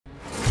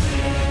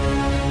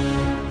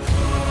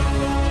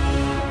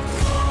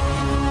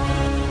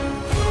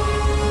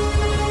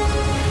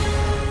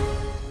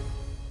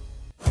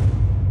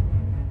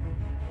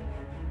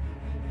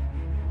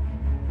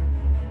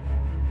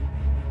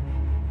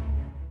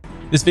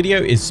This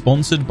video is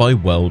sponsored by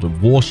World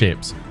of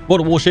Warships. World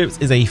of Warships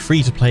is a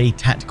free-to-play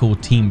tactical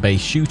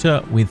team-based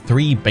shooter with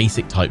 3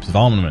 basic types of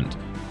armament: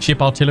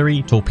 ship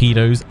artillery,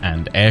 torpedoes,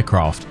 and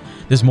aircraft.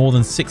 There's more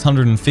than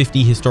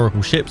 650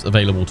 historical ships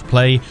available to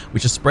play,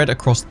 which are spread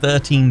across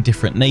 13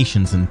 different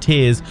nations and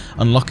tiers,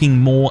 unlocking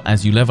more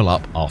as you level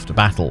up after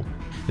battle.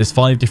 There's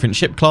 5 different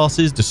ship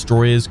classes: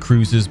 destroyers,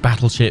 cruisers,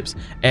 battleships,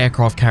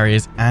 aircraft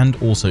carriers,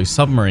 and also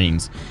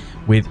submarines,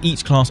 with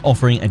each class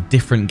offering a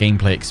different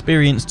gameplay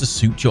experience to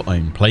suit your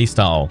own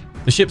playstyle.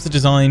 The ships are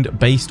designed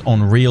based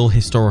on real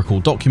historical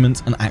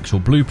documents and actual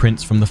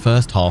blueprints from the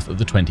first half of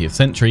the 20th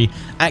century,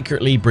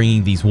 accurately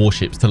bringing these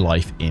warships to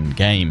life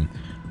in-game.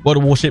 World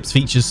of Warships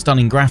features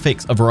stunning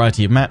graphics, a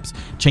variety of maps,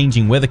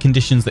 changing weather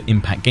conditions that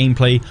impact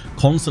gameplay,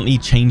 constantly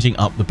changing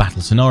up the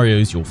battle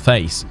scenarios you'll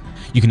face.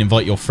 You can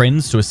invite your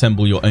friends to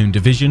assemble your own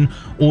division,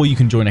 or you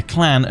can join a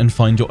clan and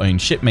find your own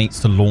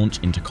shipmates to launch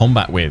into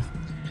combat with.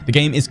 The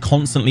game is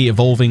constantly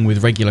evolving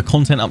with regular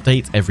content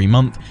updates every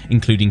month,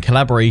 including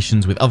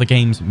collaborations with other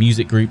games,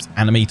 music groups,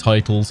 anime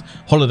titles,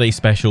 holiday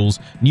specials,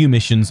 new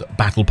missions,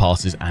 battle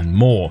passes, and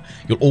more.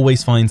 You'll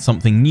always find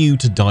something new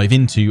to dive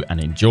into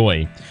and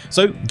enjoy.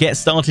 So get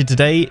started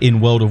today in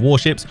World of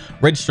Warships,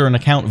 register an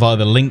account via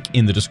the link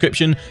in the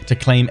description to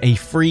claim a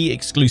free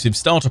exclusive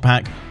starter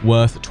pack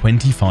worth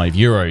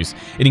 €25.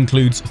 It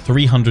includes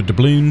 300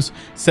 doubloons,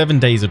 7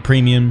 days of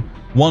premium,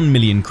 1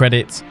 million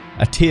credits,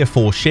 a tier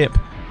 4 ship,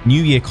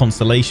 New Year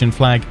constellation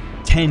flag,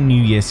 10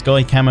 New Year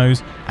sky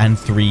camos, and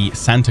 3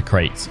 Santa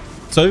crates.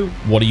 So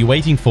what are you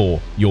waiting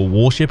for? Your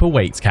warship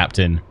awaits,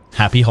 Captain.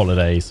 Happy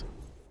holidays.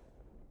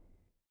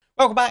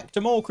 Welcome back to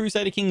more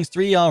Crusader Kings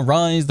 3, our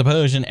Rise the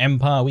Persian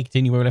Empire. We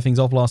continue where we left things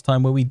off last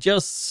time, where we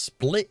just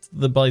split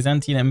the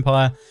Byzantine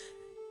Empire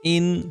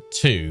in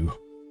 2.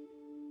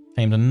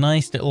 Claimed a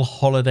nice little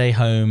holiday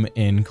home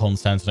in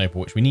Constantinople,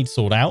 which we need to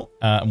sort out,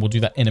 and we'll do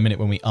that in a minute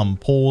when we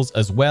unpause,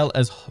 as well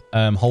as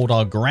hold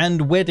our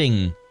grand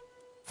wedding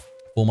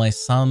for my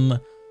son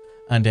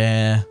and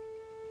heir,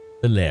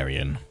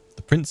 Valerian,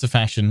 the Prince of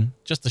Fashion.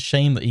 Just a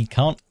shame that he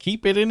can't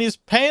keep it in his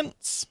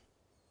pants.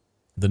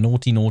 The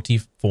naughty, naughty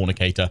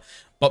fornicator.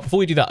 But before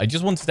we do that, I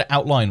just wanted to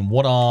outline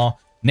what our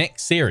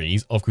next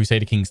series of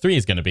Crusader Kings 3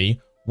 is going to be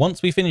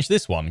once we finish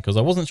this one, because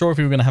I wasn't sure if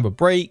we were going to have a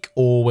break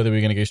or whether we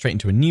were going to go straight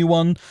into a new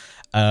one.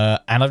 And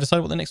I've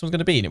decided what the next one's going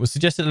to be. And it was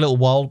suggested a little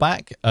while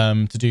back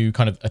to do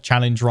kind of a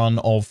challenge run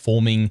of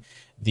forming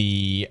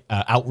the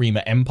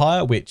Outrima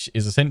Empire, which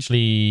is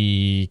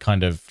essentially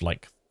kind of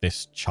like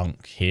this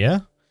chunk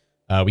here.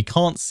 We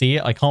can't see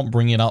it. I can't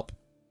bring it up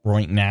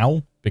right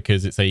now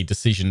because it's a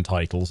decision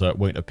title, so it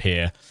won't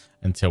appear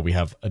until we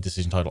have a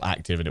decision title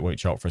active, and it won't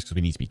show up for us because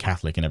we need to be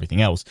Catholic and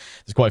everything else.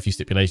 There's quite a few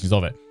stipulations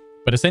of it.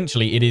 But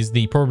essentially, it is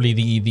probably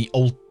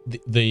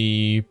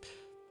the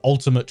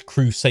ultimate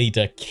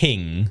Crusader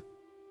King,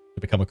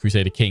 to become a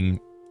Crusader King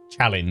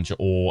challenge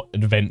or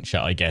adventure,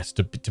 I guess,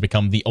 to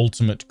become the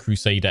ultimate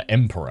Crusader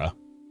Emperor,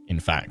 in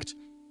fact.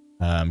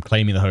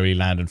 Claiming the Holy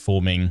Land and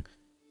forming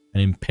an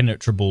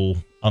impenetrable,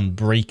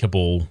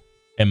 unbreakable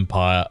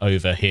empire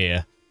over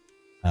here.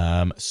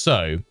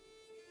 So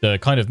the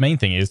kind of main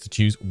thing is to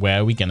choose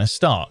where we're going to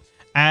start.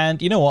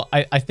 And you know what?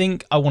 I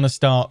think I want to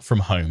start from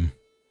home.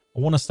 I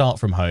want to start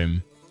from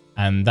home,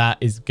 and that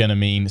is going to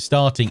mean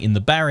starting in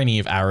the Barony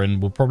of Arran.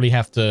 We'll probably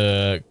have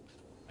to,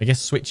 I guess,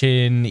 switch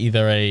in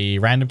either a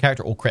random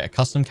character or create a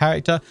custom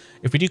character.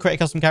 If we do create a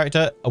custom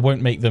character, I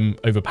won't make them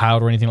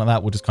overpowered or anything like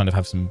that. We'll just kind of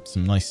have some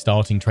nice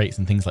starting traits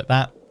and things like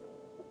that,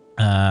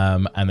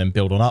 and then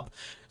build on up.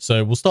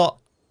 So we'll start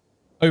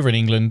over in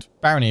England,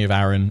 Barony of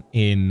Arran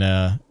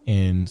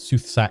in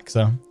Sussex,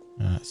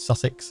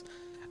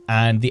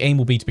 and the aim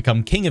will be to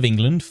become King of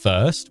England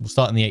first. We'll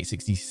start in the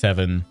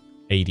 867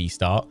 AD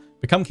start,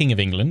 become King of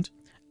England,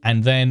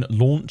 and then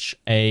launch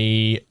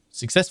a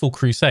successful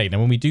crusade. And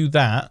when we do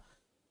that,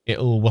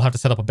 we'll have to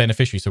set up a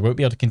beneficiary, so we won't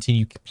be able to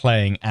continue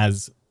playing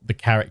as the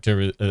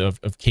character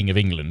of King of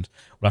England.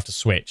 We'll have to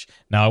switch.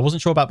 Now, I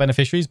wasn't sure about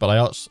beneficiaries, but I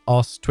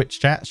asked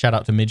Twitch chat, shout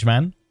out to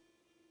Midgeman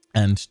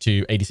and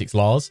to 86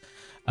 Lars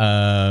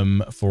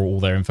for all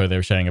their info they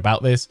were sharing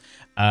about this.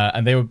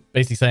 And they were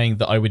basically saying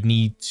that I would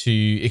need to,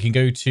 it can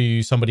go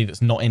to somebody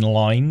that's not in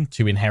line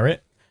to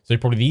inherit. So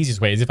probably the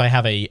easiest way is if I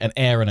have an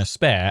heir and a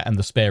spare, and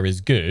the spare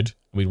is good,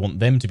 we want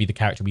them to be the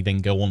character we then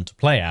go on to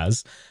play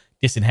as,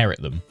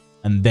 disinherit them.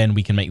 And then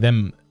we can make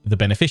them the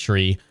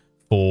beneficiary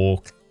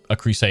for a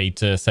crusade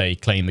to, say,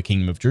 claim the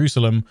Kingdom of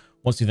Jerusalem.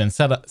 Once we then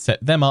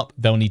set them up,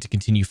 they'll need to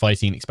continue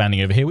fighting and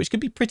expanding over here, which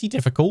could be pretty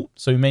difficult.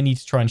 So we may need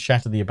to try and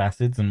shatter the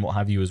Abbasids and what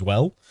have you as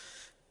well.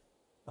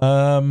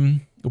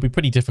 It'll be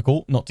pretty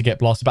difficult not to get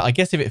blasted. But I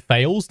guess if it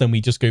fails, then we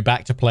just go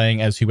back to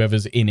playing as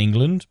whoever's in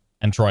England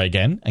and try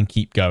again and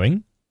keep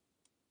going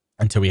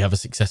until we have a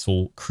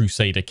successful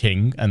Crusader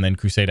King and then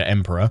Crusader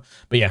Emperor.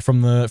 But yeah,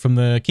 from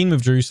the Kingdom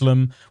of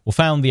Jerusalem, we'll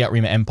found the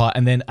Outrima Empire,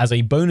 and then as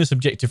a bonus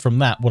objective from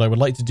that, what I would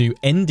like to do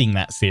ending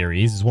that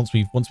series is once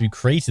we've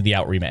created the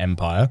Outrima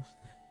Empire,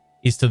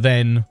 is to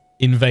then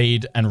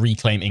invade and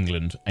reclaim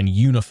England and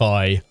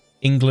unify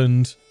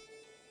England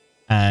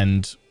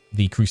and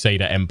the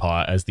Crusader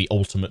Empire as the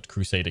ultimate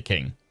Crusader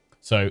king.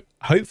 So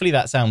hopefully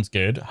that sounds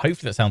good.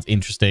 Hopefully that sounds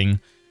interesting.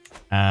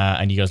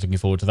 And you guys looking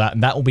forward to that.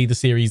 And that will be the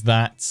series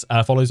that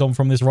follows on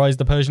from this Rise of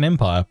the Persian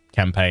Empire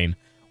campaign,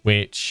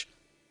 which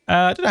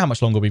I don't know how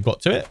much longer we've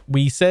got to it.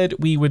 We said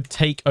we would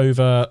take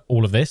over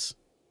all of this.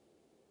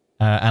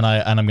 And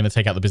I'm going to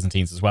take out the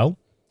Byzantines as well.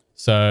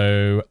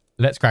 So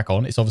let's crack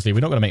on. It's obviously, we're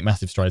not going to make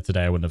massive strides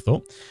today, I wouldn't have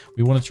thought.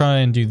 We want to try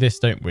and do this,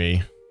 don't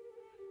we?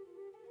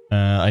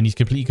 I need to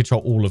completely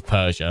control all of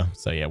Persia.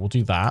 So yeah, we'll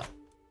do that.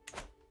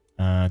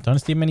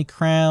 Dynasty of many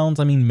crowns.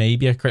 I mean,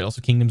 maybe I create lots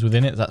of kingdoms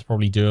within it. That's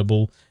probably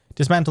doable.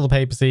 Dismantle the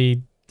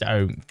papacy.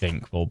 Don't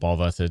think we'll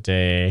bother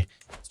today.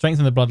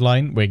 Strengthen the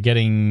bloodline. We're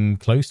getting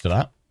close to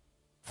that.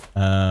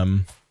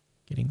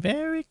 Getting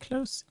very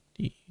close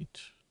indeed.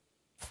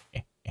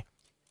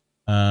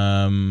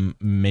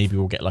 Maybe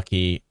we'll get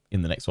lucky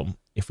in the next one.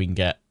 If we can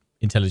get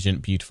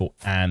intelligent, beautiful,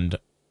 and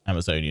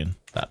Amazonian.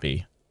 That'd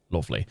be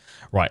lovely.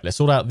 Right, let's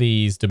sort out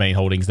these domain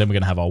holdings. Then we're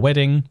going to have our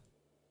wedding.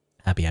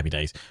 Happy, happy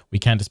days. We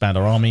can disband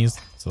our armies.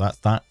 So that's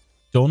that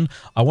done.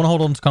 I want to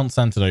hold on to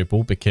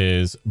Constantinople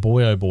because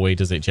boy, oh boy,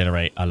 does it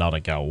generate a lot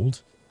of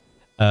gold.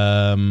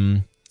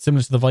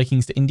 Similar to the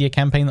Vikings to India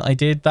campaign that I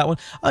did. That one.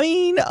 I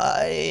mean,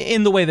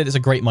 in the way that it's a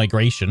great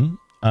migration.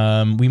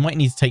 We might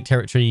need to take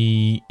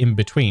territory in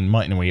between,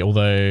 mightn't we?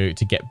 Although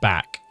to get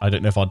back, I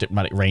don't know if our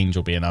diplomatic range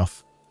will be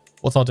enough.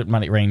 What's our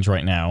diplomatic range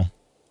right now?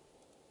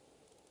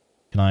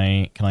 Can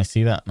I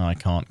see that? No, I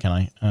can't. Can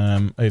I?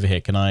 Over here,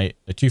 can I?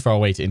 They're too far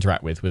away to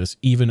interact with us,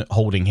 even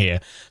holding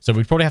here. So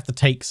we'd probably have to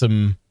take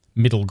some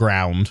middle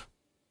ground,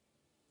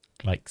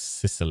 like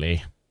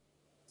Sicily,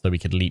 so we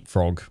could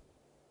leapfrog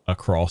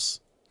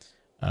across.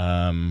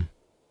 But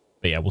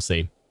yeah, we'll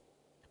see.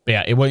 But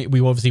yeah,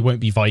 we obviously won't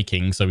be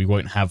Vikings, so we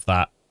won't have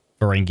that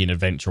Varangian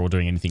adventure or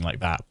doing anything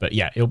like that. But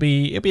yeah,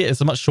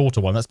 it's a much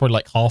shorter one. That's probably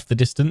like half the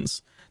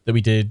distance that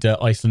we did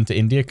Iceland to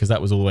India, because that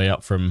was all the way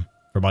up from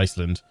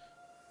Iceland.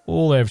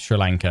 All the way over to Sri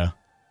Lanka,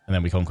 and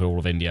then we conquered all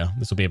of India.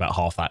 This will be about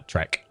half that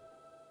trek.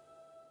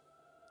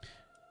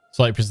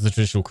 Cyprus is the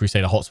traditional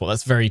Crusader hotspot.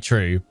 That's very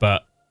true,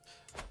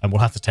 and we'll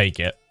have to take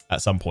it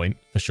at some point,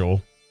 for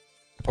sure.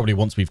 Probably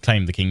once we've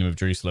claimed the Kingdom of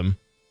Jerusalem.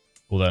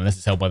 Although, unless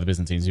it's held by the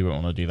Byzantines, we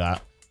won't want to do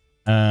that.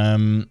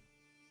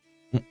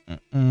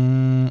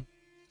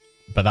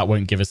 But that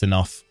won't give us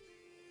enough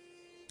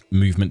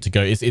movement to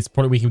go. It's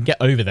probably, we can get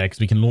over there because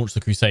we can launch the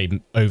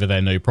crusade over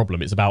there, no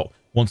problem. It's about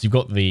once you've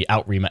got the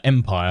Outremer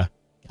Empire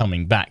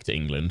coming back to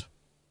England.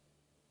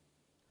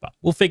 But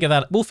we'll figure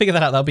that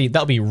out.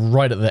 That'll be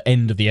right at the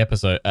end of the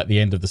episode, at the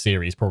end of the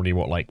series, probably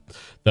what, like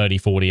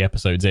 30-40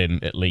 episodes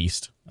in at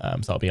least. So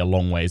that'll be a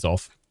long ways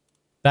off.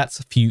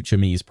 That's future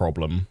me's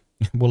problem.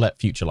 We'll let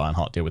future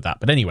Lionheart deal with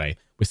that. But anyway,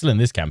 we're still in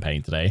this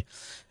campaign today.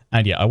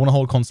 And yeah, I want to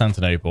hold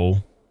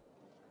Constantinople.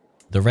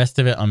 The rest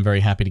of it, I'm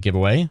very happy to give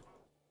away.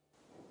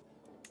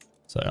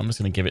 So I'm just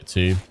going to give it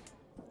to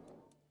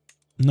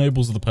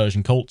nobles of the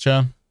Persian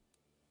culture.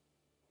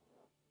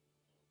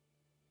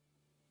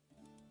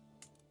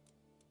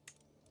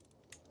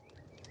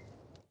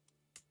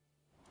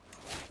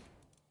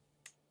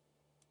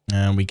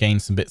 And we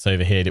gained some bits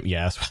over here.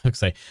 Yeah, that's what I was going to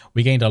say.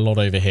 We gained a lot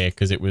over here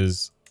because it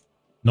was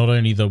not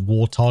only the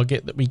war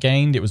target that we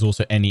gained, it was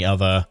also any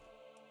other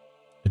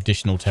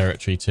additional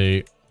territory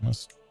too.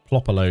 Let's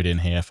plop a load in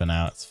here for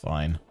now. It's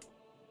fine.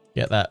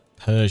 Get that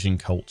Persian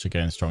culture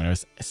going strong. It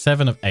was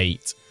 7 of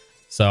 8.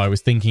 So I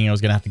was thinking I was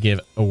going to have to give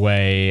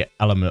away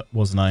Alamut,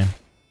 wasn't I?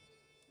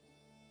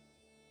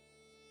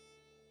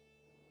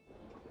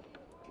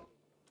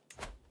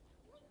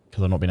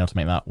 Because I've not been able to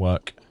make that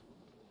work.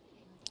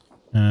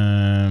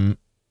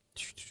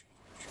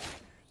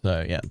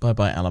 So yeah,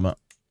 bye-bye Alamut.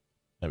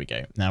 There we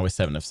go. Now we're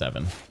 7 of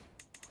 7.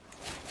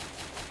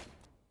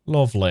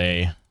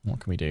 Lovely. What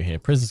can we do here?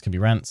 Prisoners can be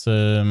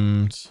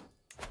ransomed.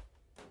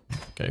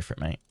 Go for it,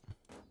 mate.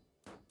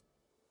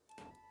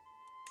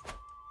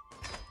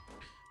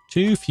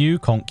 Too few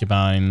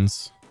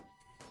concubines.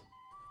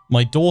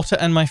 My daughter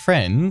and my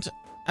friend.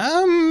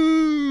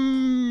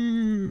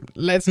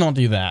 Let's not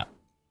do that.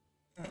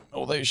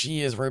 Although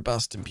she is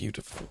robust and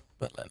beautiful.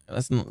 But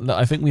let's not,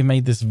 I think we've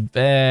made this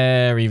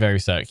very, very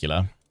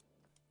circular.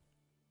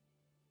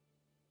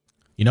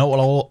 You know what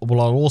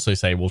I'll also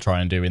say we'll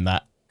try and do in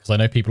that, because I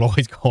know people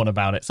always go on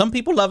about it. Some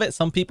people love it,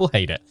 some people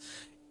hate it.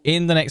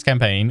 In the next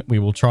campaign, we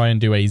will try and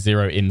do a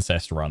 0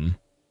 incest run.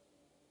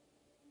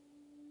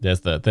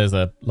 There's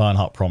a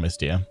Lionheart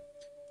promised here.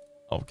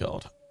 Oh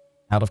god.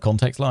 Out of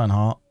context,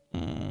 Lionheart.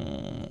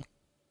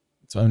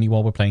 It's only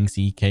while we're playing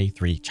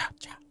CK3. Chat,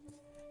 chat.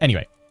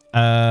 Anyway.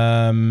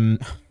 The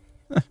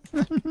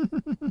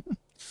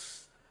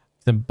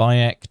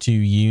Bayek to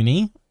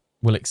uni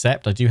will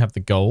accept. I do have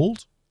the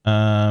gold.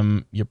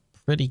 You're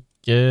pretty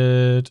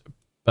good,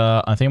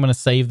 but I think I'm going to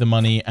save the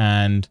money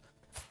and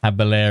have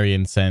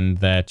Balerian send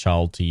their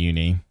child to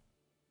uni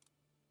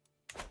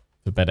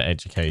for better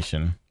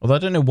education. Although I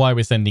don't know why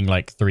we're sending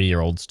like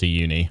 3-year-olds to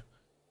uni.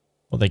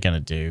 What are they going to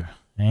do?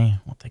 Eh?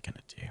 What are they going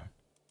to do?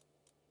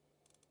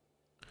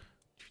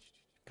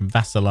 Can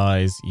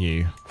vassalize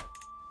you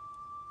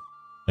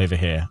over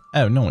here.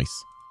 Oh,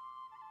 nice.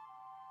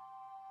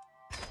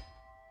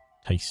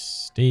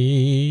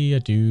 Tasty. I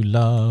do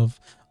love.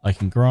 I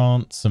can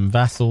grant some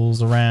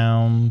vassals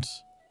around.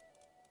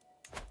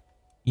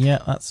 Yeah,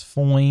 that's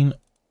fine.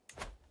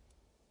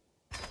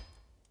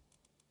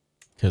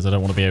 Because I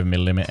don't want to be over my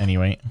limit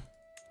anyway.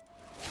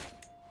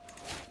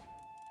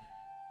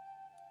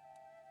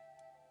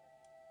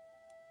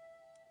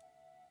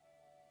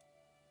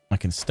 I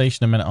can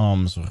station a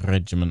men-at-arms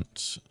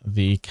regiment.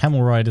 The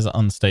camel riders are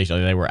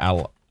unstationed. They were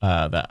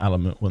that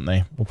element, weren't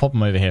they? We'll pop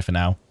them over here for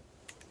now.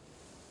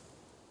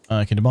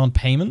 I can demand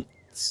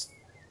payments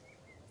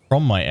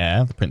from my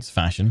heir, the Prince of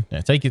Fashion. Yeah,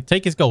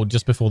 take his gold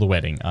just before the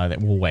wedding.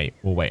 We'll wait.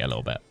 We'll wait a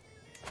little bit.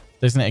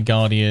 Designated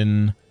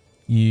Guardian.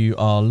 You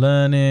are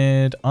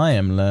learned. I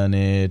am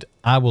learned.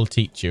 I will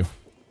teach you.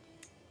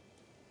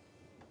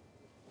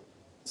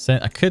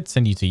 I could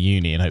send you to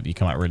uni and hope you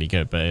come out really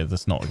good, but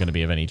that's not going to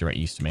be of any direct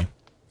use to me.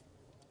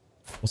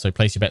 Also,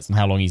 place your bets on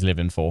how long he's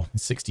living for.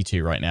 He's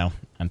 62 right now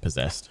and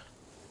possessed.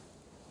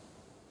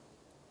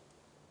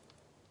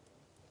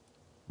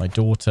 My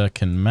daughter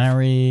can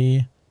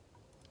marry.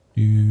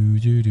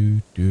 Don't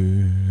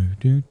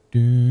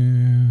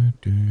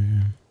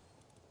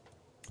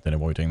know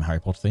why we're doing the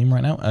Harry Potter theme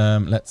right now.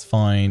 Let's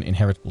find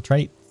inheritable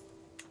traits.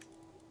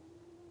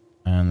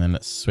 And then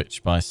let's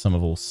switch by sum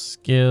of all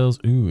skills.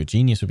 Ooh, a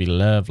genius would be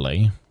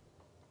lovely.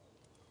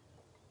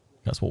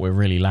 That's what we're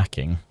really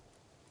lacking.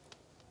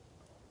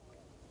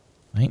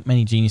 I ain't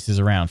many geniuses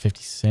around.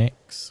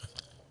 56.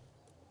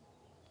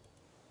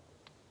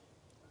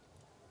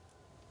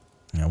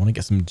 Yeah, I want to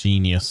get some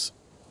genius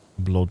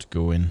blood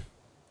going.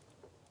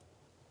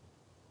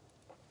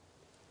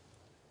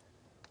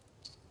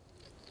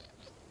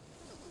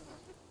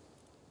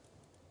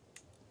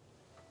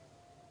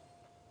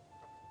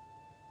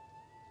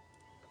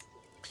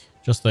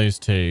 Just those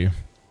two.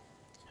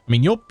 I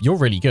mean, you're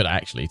really good,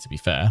 actually, to be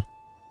fair.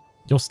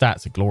 Your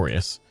stats are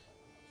glorious.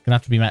 Gonna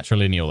have to be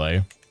matrilineal,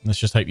 though. Let's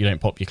just hope you don't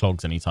pop your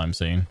clogs anytime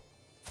soon.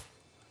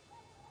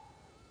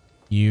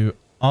 You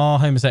are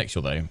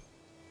homosexual, though.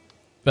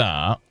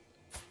 But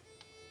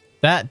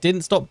that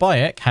didn't stop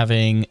Bayek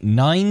having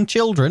 9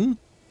 children.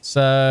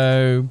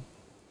 So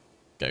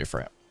go for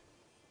it.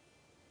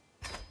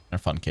 Have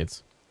fun,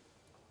 kids.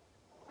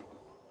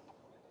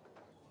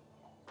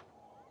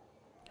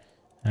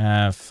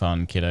 Have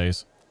fun,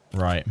 kiddos.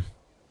 Right.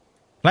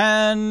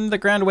 Plan the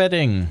grand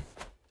wedding.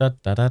 Da,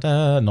 da, da,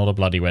 da. Not a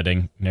bloody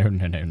wedding. No,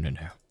 no, no, no,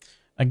 no.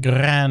 A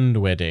grand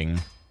wedding.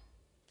 Do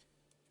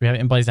we have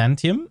it in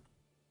Byzantium?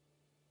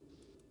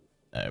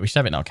 We should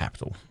have it in our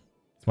capital.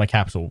 It's my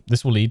capital.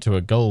 This will lead to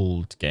a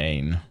gold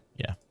gain.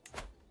 Yeah.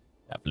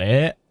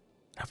 Lovely.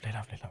 Lovely,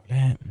 lovely,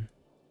 lovely.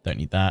 Don't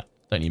need that.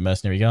 Don't need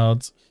mercenary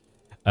guards.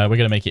 We're going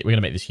to make it. We're going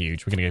to make this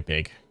huge. We're going to go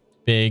big.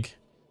 Big.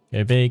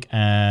 Go big.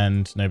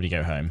 And nobody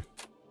go home.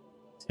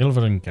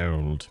 Silver and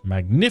gold.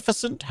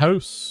 Magnificent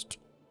host.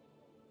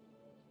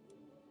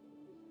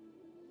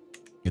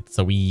 It's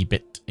a wee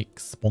bit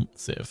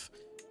expensive.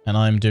 And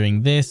I'm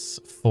doing this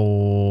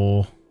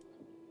for...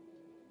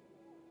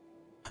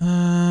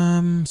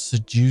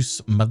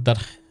 seduce mother.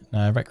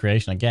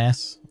 Recreation, I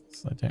guess.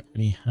 So I don't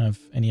really have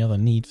any other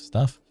need for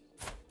stuff.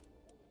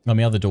 Got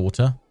my other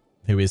daughter,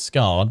 who is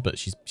scarred, but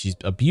she's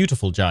a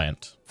beautiful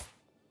giant.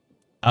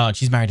 Oh, and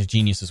she's married a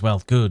genius as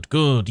well. Good,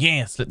 good.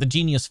 Yes, let the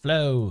genius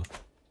flow.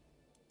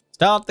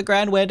 Start the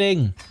grand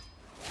wedding.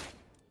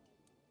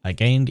 I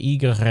gained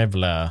eager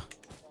reveler.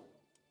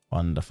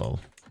 Wonderful.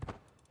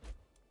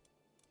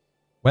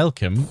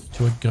 Welcome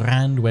to a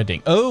grand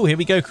wedding. Oh, here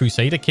we go.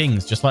 Crusader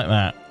Kings, just like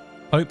that.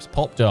 Pope's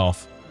popped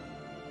off.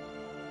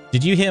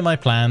 Did you hear my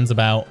plans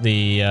about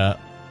the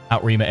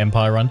Outrima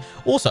Empire run?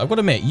 Also, I've got to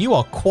admit, you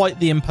are quite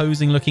the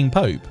imposing looking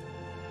Pope.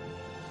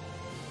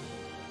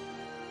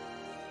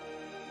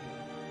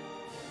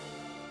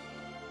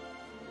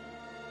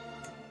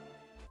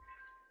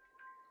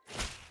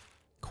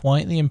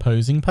 Quite the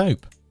imposing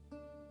Pope.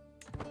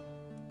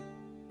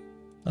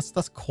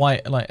 That's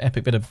quite like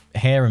epic bit of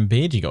hair and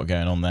beard you got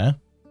going on there,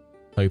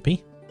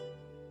 Popey.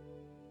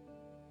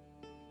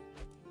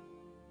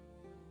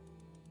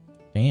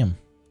 Damn.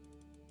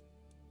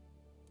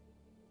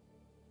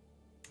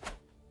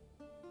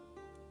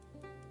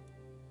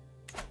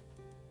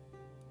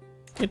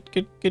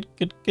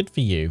 Good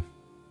for you.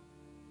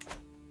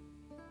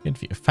 Good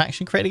for you.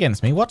 Faction created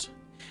against me. What?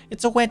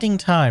 It's a wedding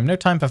time. No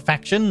time for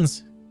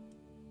factions.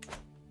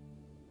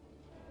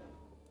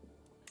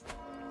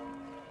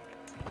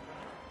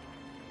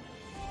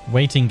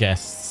 Waiting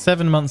guests.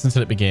 7 months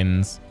until it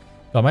begins.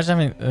 God,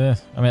 imagine having...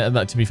 I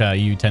mean, to be fair,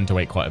 you tend to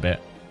wait quite a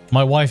bit.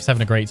 My wife's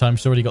having a great time.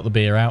 She's already got the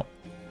beer out.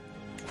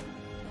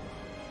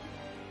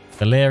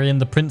 Valerian,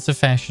 the Prince of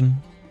Fashion.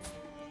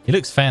 He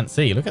looks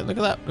fancy. Look at that.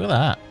 Look at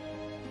that.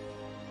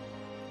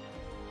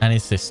 And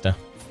his sister.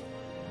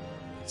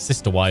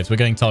 Sister wives. We're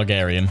going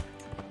Targaryen.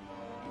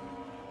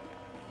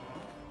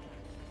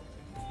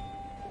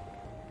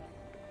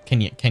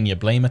 Can you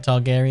blame a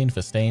Targaryen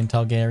for staying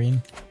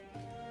Targaryen?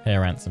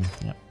 Hair ransom.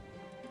 Yep.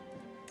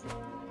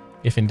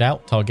 If in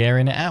doubt,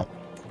 Targaryen it out.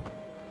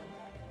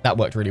 That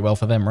worked really well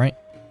for them, right?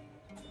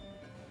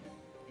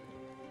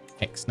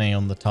 X-nay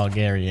on the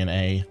Targaryen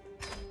A.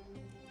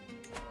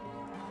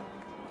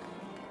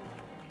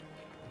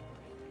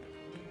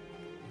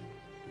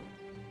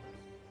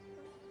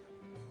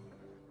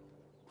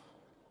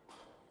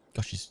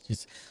 Gosh,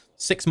 she's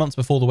 6 months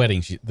before the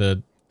wedding.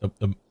 The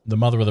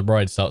mother of the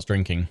bride starts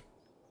drinking.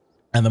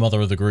 And the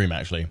mother of the groom,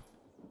 actually.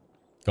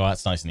 God,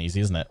 that's nice and easy,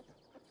 isn't it?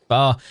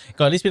 But,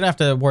 God, at least we don't have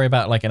to worry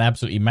about, like, an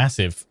absolutely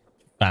massive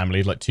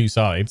family, like 2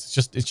 sides.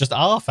 It's just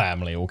our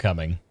family all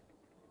coming.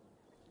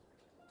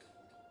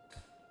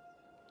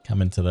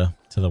 Coming to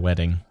the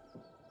wedding.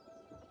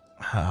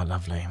 Oh,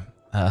 lovely.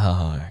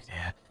 Oh,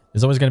 yeah.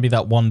 There's always going to be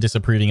that one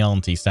disapproving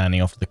auntie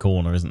standing off to the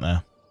corner, isn't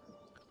there?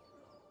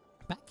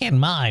 Back in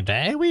my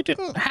day, we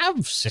didn't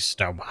have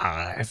sister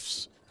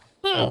wives.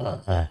 There's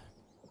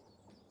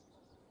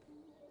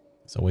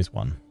always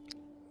one.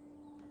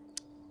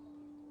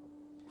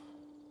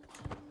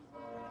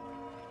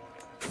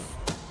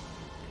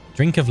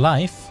 Drink of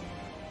life.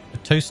 A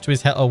toast to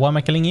his health. Oh, why am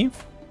I killing you?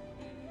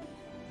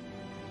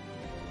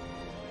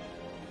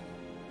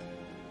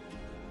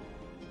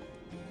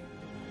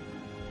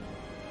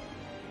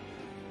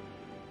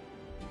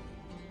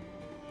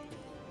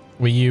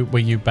 Were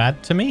you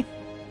bad to me?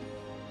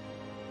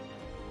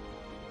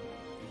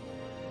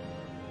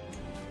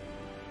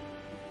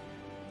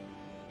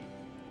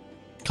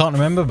 Can't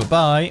remember, but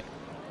bye.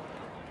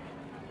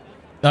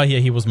 Oh yeah,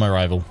 he was my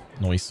rival.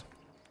 Noise.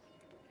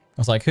 I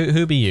was like,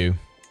 who be you?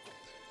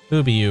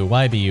 Who be you?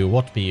 Why be you?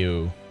 What be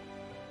you?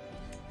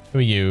 Who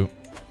are you?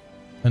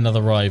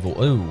 Another rival.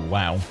 Oh,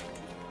 wow.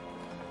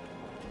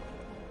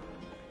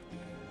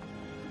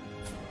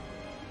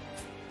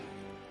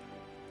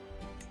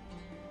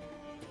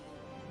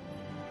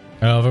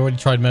 Oh, I've already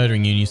tried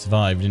murdering you and you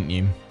survived, didn't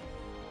you?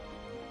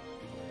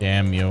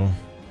 Damn you.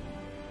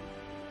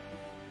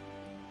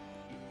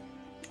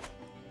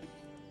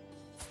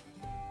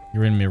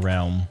 You're in my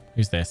realm.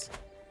 Who's this?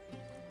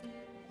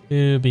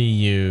 Who be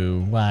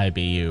you? Why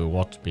be you?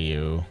 What be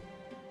you?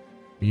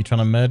 Were you trying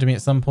to murder me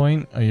at some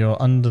point? Oh,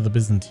 you're under the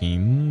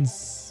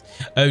Byzantines.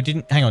 Oh,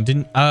 hang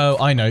on, oh,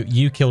 I know.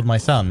 You killed my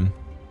son.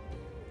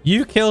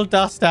 You killed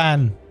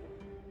Dustan.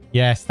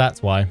 Yes,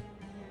 that's why.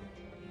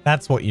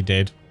 That's what you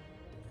did.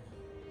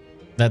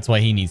 That's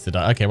why he needs to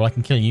die. Okay, well, I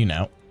can kill you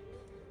now.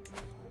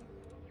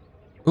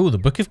 Oh, the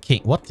Book of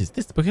Kings. What is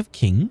this? The Book of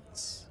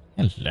Kings?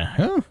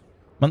 Hello.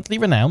 Monthly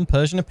renown,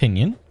 Persian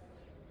opinion.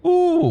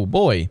 Oh,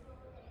 boy.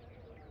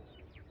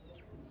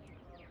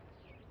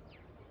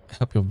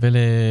 Help your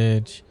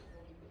village.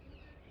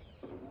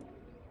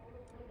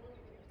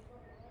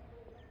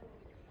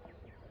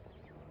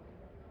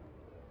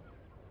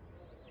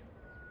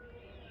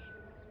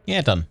 Yeah,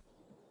 done.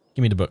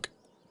 Give me the book.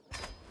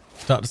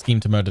 Start the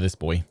scheme to murder this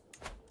boy.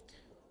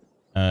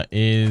 Are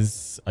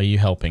you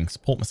helping?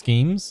 Support my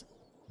schemes.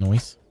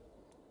 Nice.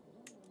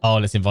 Oh,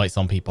 let's invite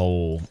some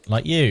people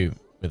like you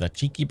with a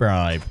cheeky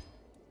bribe.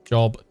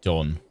 Job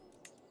done.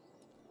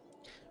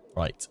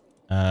 Right.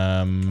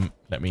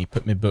 Let me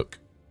put my book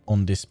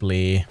on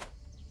display.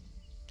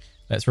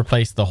 Let's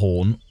replace the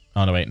horn.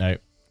 Oh, no, wait, no.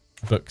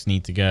 Books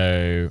need to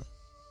go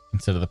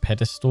instead of the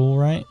pedestal,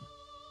 right?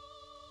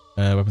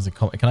 Weapons and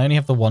combat. Can I only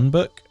have the one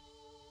book?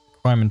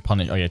 Crime and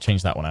Punish. Oh, yeah,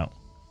 change that one out.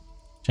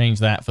 Change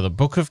that for the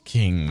Book of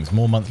Kings.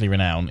 More monthly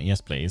renown.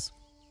 Yes, please.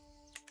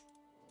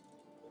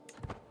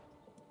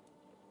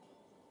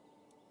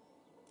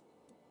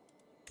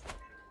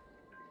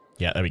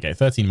 Yeah, there we go.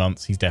 13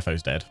 months. He's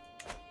defo's dead.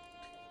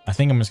 I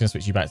think I'm just going to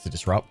switch you back to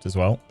Disrupt as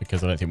well,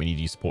 because I don't think we need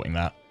you supporting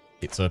that.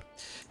 It's a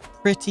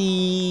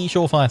pretty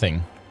surefire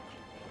thing.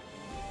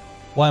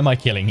 Why am I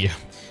killing you?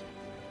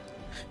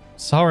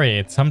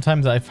 Sorry,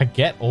 sometimes I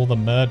forget all the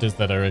murders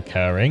that are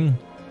occurring.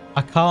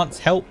 I can't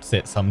help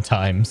it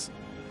sometimes.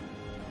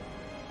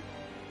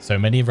 So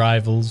many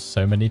rivals,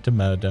 so many to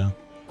murder.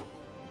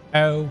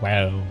 Oh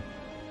well,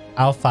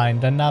 I'll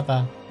find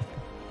another.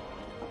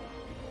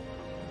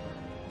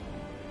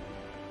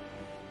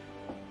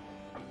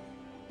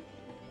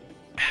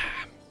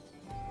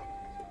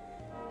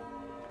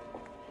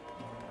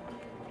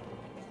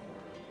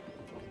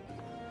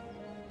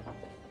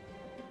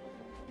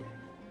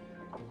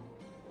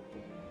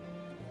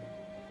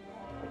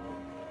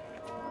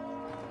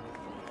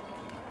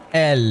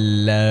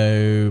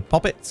 Hello,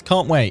 Poppets.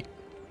 Can't wait.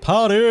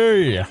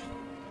 Party!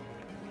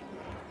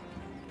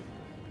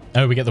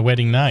 Oh, we get the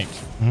wedding night.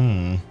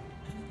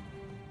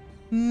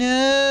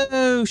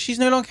 No, she's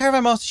no longer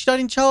caravan master. She died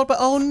in childbirth.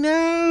 Oh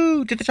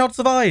no! Did the child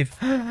survive?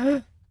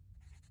 A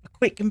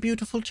quick and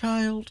beautiful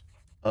child.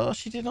 Oh,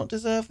 she did not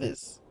deserve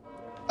this.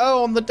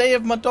 Oh, on the day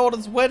of my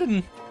daughter's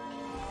wedding.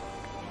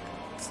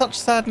 Such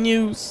sad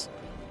news.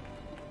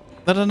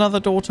 That another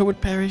daughter would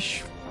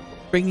perish,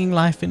 bringing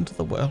life into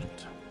the world.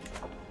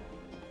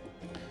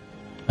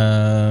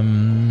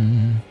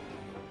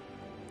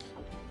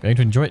 Going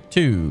to enjoy it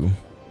too.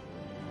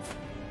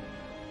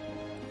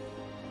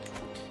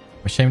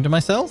 I'm ashamed of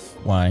myself?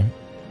 Why?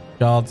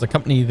 Guards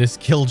accompany this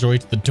killjoy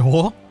to the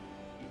door.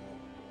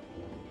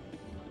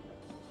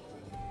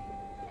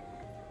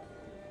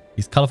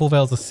 These colourful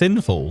veils are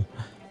sinful.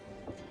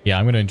 Yeah,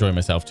 I'm going to enjoy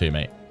myself too,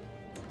 mate.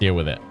 Deal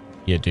with it,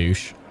 you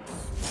douche.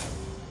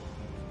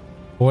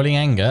 Boiling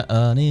anger?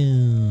 Oh,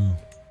 no.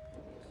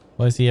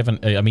 Why is he even...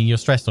 I mean, you're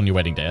stressed on your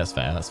wedding day. That's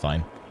fair. That's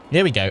fine.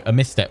 Here we go. A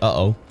misstep.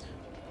 Uh-oh.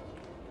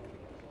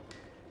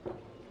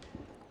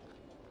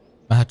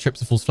 trips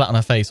and falls flat on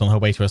her face on her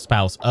way to her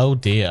spouse. Oh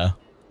dear.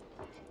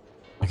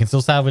 I can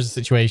still salvage the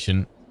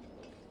situation.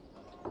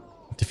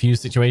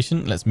 Diffuse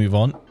situation. Let's move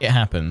on. It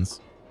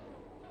happens.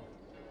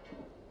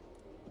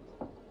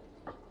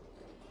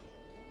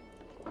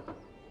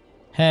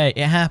 Hey,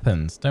 it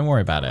happens. Don't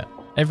worry about it.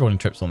 Everyone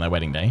trips on their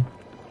wedding day.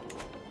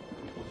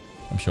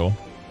 I'm sure.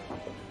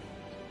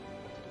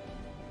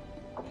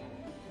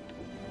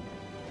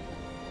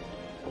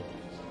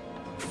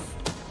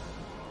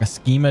 A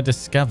schemer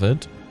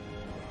discovered.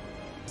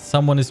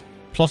 Someone is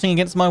plotting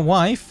against my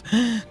wife.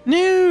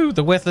 No,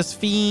 the worthless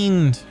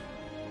fiend.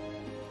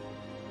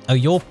 Oh,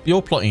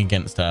 you're plotting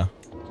against her.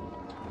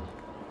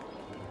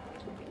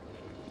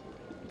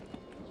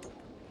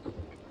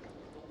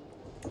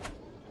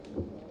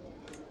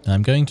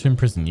 I'm going to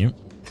imprison you.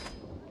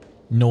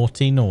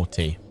 Naughty,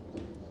 naughty.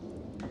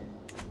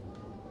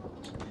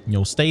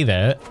 You'll stay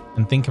there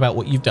and think about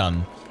what you've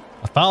done.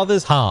 A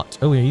father's heart.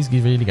 Oh, yeah, he's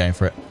really going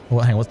for it. Oh,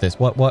 hang on, what's this?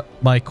 What?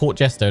 My court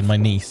jester and my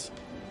niece.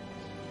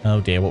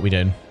 Oh, dear, what are we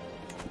doing?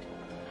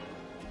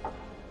 I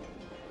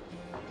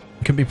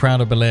couldn't be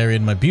proud of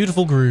Balerion, my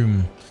beautiful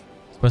groom.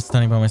 He's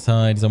standing by my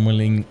side.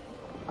 He's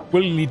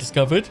willingly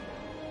discovered.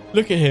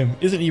 Look at him.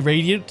 Isn't he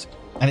radiant?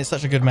 And it's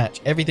such a good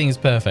match. Everything is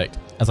perfect.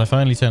 As I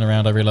finally turn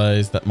around, I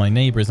realize that my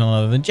neighbor is none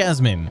other than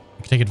Jasmine.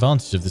 I can take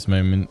advantage of this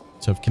moment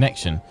of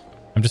connection.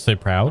 I'm just so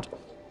proud.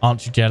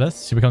 Aren't you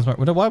jealous? She becomes my...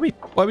 Why are we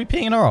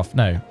peeing her off?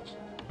 No.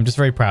 I'm just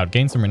very proud.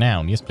 Gain some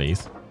renown. Yes,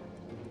 please.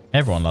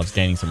 Everyone loves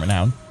gaining some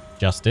renown.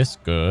 Justice.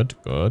 Good,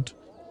 good.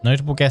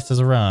 Notable guest has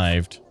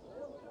arrived.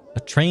 A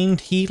trained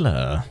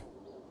healer.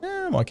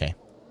 I'm okay.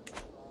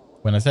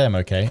 When I say I'm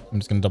okay, I'm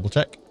just going to double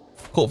check.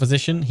 Court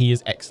physician. He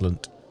is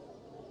excellent.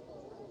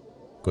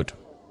 Good.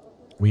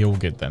 We all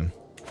good then.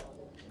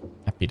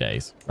 Happy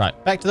days.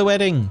 Right, back to the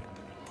wedding.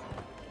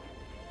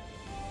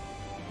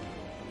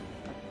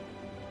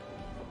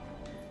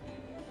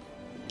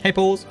 Hey,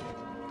 pause.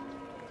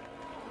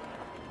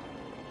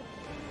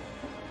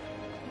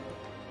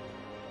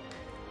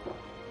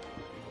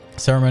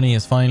 Ceremony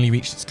has finally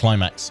reached its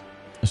climax.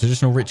 The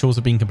traditional rituals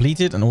have been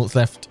completed, and all that's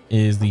left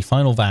is the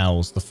final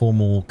vows, the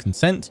formal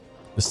consent,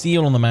 the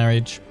seal on the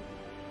marriage.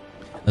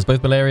 As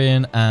both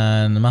Balerion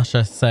and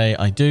Masha say,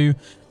 I do,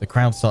 the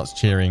crowd starts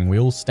cheering. We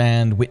all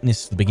stand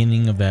witness to the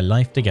beginning of their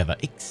life together.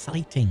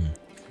 Exciting.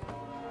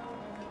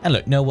 And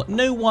look,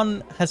 no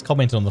one has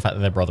commented on the fact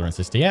that they're brother and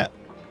sister yet.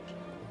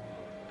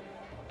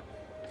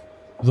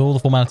 With all the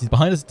formalities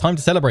behind us, time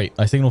to celebrate.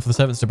 I signal for the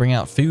servants to bring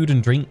out food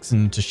and drinks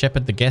and to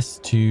shepherd the guests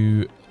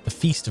to the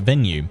feast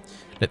venue.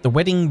 Let the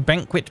wedding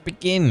banquet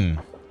begin.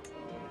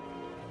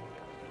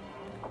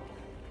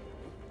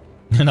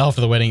 And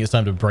after the wedding, it's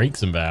time to break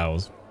some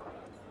vows.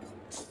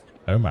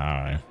 Oh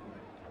my.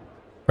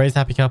 Praise the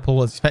happy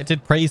couple as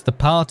expected. Praise the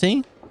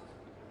party.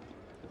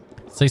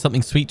 Say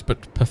something sweet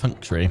but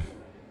perfunctory.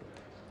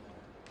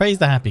 Praise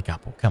the happy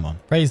couple. Come on.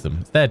 Praise them.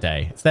 It's their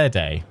day. It's their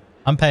day.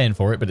 I'm paying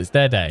for it, but it's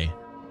their day.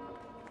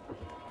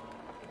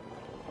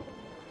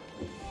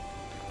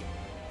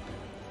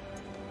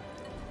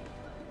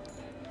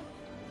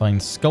 Fine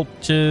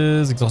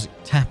sculptures, exotic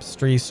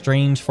tapestries,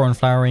 strange foreign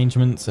flower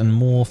arrangements, and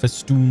more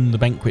festoon the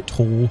banquet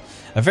hall.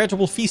 A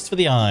veritable feast for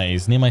the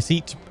eyes. Near my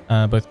seat,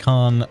 both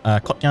Khan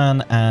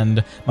Kotyan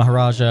and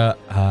Maharaja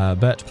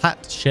Bert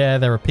Platt share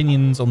their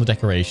opinions on the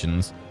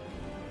decorations.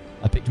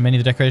 I picked many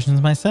of the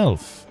decorations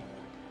myself.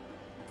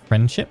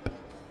 Friendship?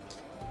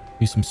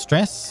 Do some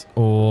stress?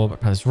 Or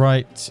perhaps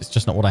right, it's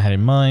just not what I had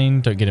in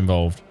mind. Don't get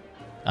involved.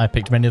 I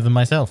picked many of them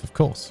myself, of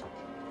course.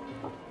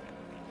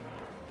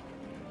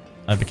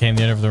 I became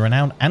the owner of the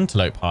renowned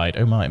antelope hide.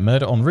 Oh my,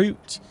 murder en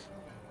route.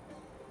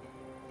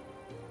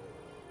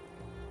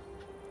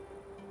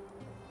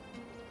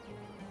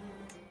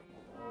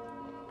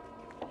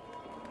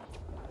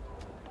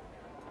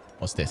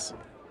 What's this?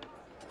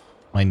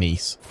 My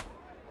niece.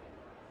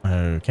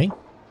 Okay.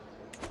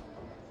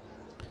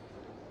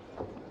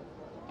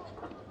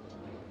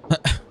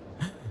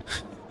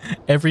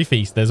 Every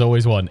feast, there's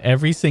always one.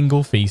 Every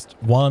single feast,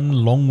 one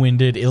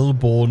long-winded,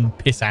 ill-born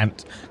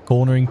pissant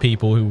cornering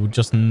people who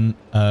just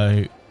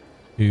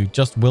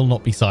will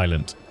not be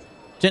silent.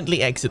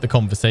 Gently exit the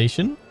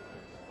conversation.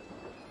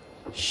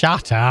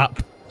 Shut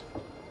up.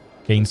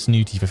 Gain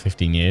snooty for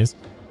 15 years.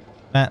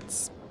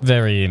 That's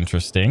very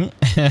interesting.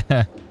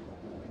 Get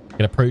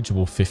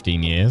approachable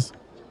 15 years.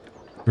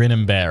 Grin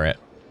and bear it.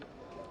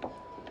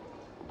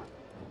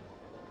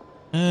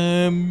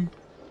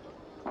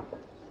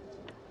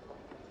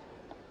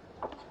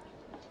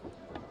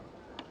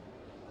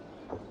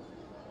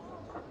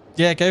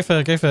 Yeah, go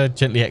for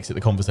gently exit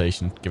the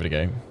conversation. Give it a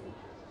go.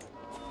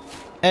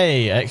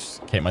 Hey, I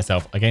extricate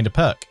myself. I gained a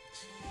perk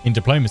in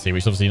diplomacy,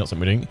 which is obviously not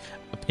something we're doing.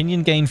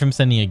 Opinion gained from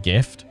sending a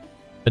gift.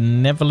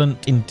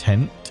 Benevolent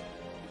intent.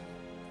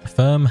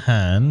 Firm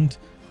hand.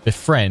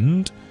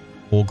 Befriend.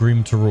 Or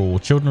groom to rule.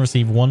 Children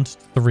receive 1 to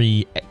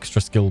 3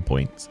 extra skill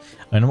points.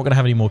 I'm not going to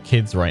have any more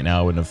kids right now,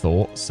 I wouldn't have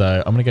thought.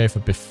 So I'm going to go for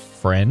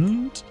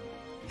befriend.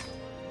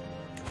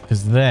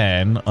 Because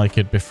then I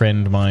could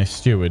befriend my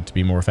steward to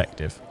be more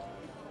effective.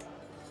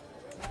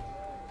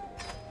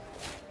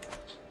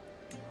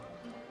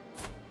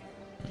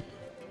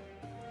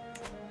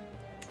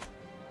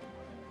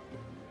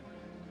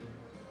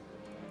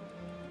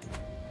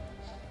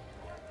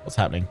 What's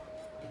happening?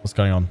 What's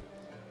going on?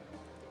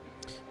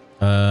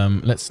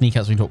 Let's sneak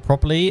out so we can talk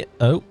properly.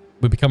 Oh,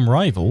 we become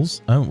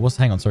rivals. Oh,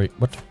 hang on, sorry.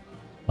 What?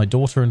 My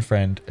daughter and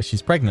friend.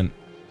 She's pregnant.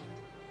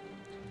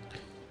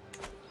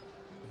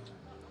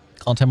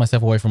 Can't tear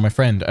myself away from my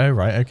friend. Oh,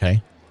 right,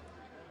 okay.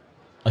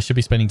 I should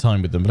be spending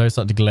time with them, but they're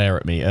starting to glare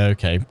at me.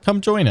 Okay,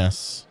 come join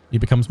us. He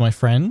becomes my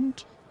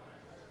friend.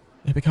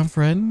 They become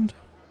friend.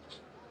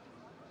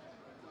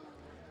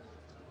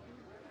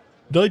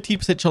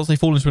 90% chance they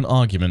fall into an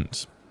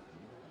argument.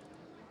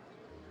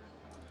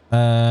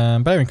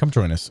 Baron, come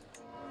join us.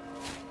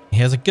 He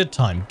has a good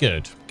time.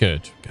 Good,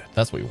 good, good.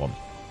 That's what we want.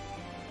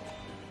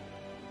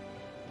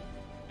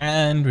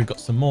 And we've got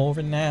some more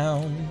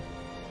renown.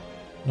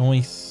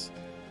 Nice.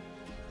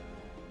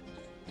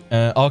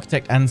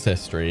 Architect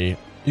ancestry.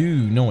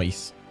 Ooh,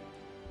 nice.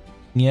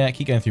 Yeah,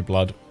 keep going through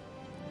blood.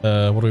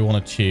 What do we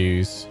want to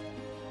choose?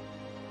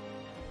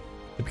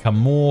 To become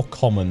more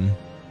common.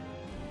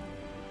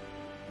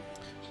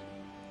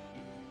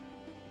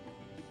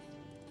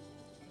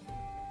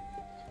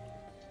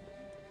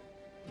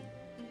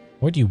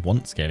 Why do you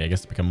want Scaly? I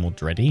guess to become more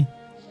dready.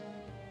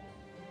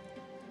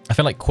 I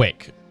feel like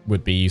quick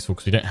would be useful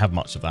because we don't have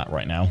much of that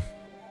right now.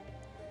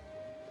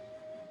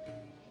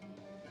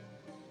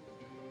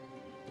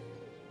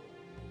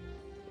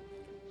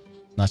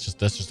 That's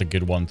just a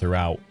good one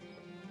throughout.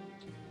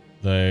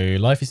 Though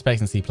life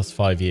expectancy plus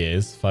 5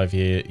 years,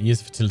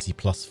 years of fertility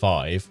plus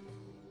 5.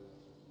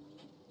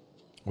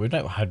 We've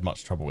not had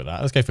much trouble with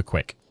that. Let's go for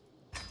quick.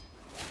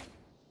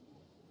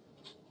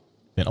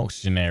 Then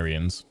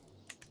oxygenarians.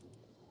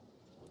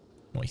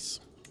 Nice.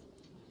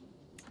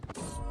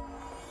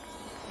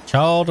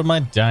 Child of my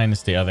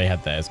dynasty. Oh, they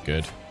had theirs.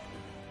 Good.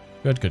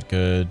 Good, good,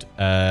 good.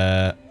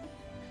 Delaram.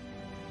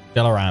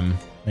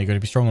 They're going to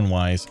be strong and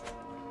wise.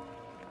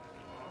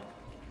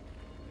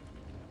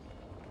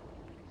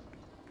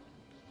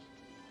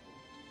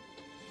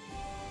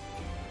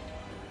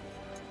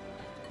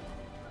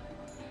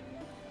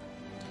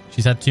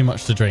 She's had too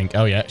much to drink.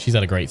 Oh, yeah. She's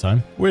had a great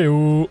time.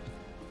 Woo.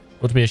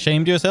 Ought to be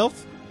ashamed of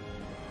yourself?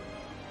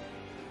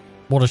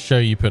 What a show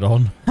you put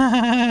on.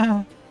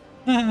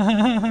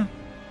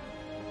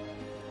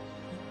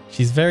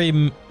 She's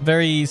very,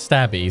 very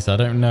stabby, so I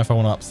don't know if I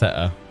want to upset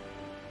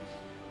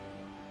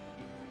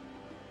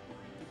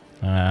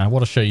her.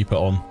 What a show you put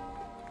on.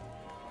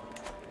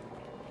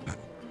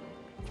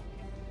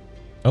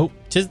 Oh,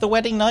 'tis the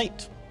wedding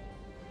night.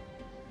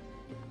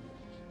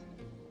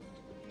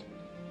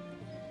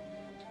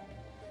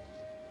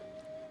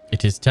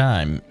 It is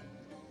time.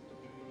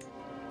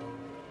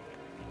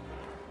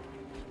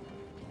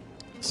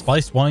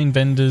 Spiced wine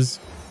vendors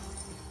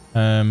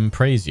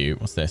praise you.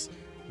 What's this?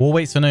 War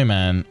waits for no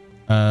man.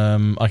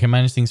 I can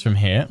manage things from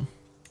here.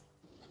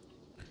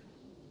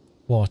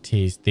 What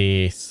is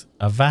this?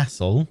 A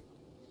vassal?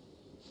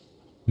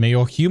 May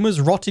your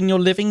humors rot in your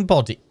living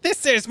body.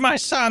 This is my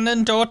son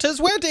and daughter's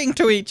wedding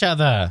to each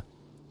other.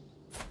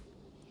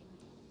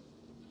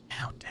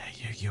 How dare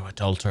you, you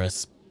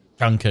adulterous,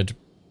 drunkard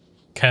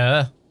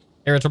cur.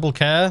 Irritable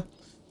cur.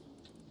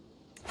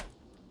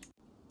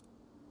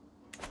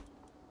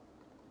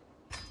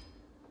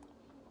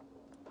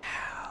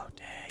 How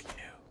dare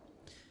you?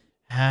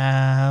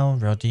 How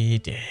ruddy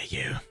dare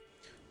you?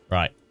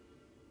 Right.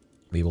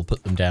 We will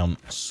put them down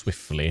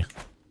swiftly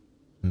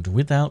and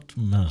without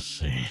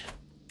mercy.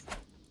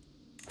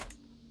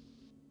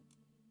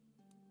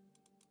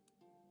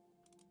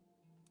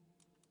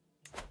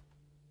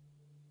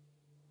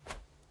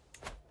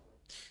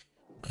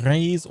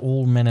 Raise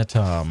all men at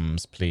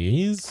arms,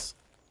 please.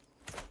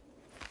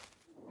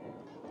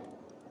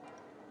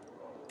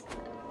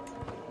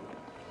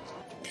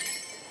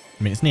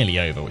 I mean, it's nearly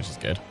over, which is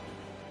good.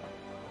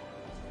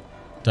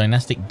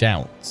 Dynastic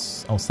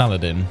doubts. Oh,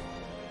 Saladin.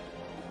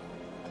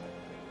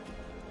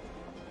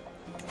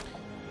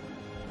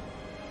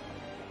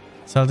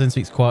 Saladin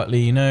speaks quietly.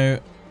 You know,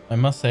 I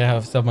must say I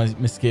have some of my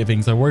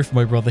misgivings. I worry for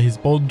my brother. His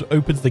bond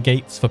opens the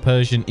gates for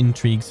Persian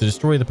intrigues to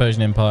destroy the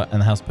Persian Empire and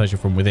the House of Persia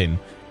from within.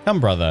 Come,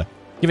 brother.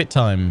 Give it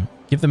time.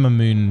 Give them a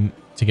moon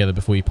together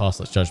before you pass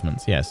such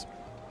judgments. Yes.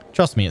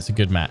 Trust me, it's a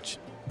good match.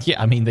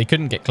 Yeah, I mean, they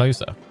couldn't get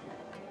closer.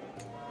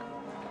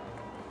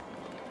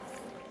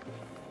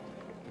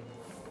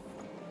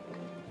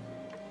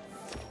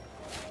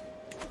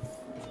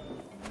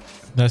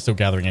 They're still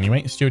gathering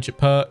anyway. Stewardship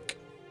perk.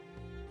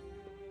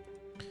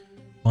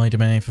 My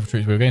domain for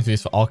troops. We were going through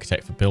this for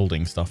architect for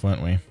building stuff,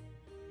 weren't we?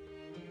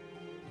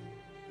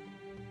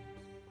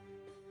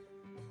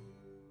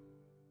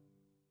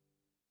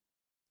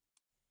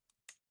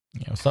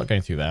 Yeah, we'll start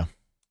going through there.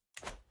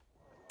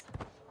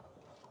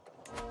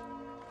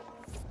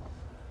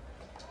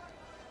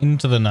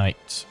 Into the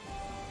night.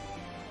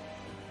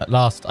 At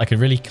last, I can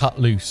really cut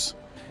loose.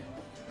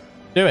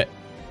 Do it.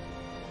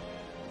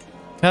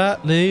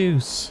 Cut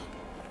loose.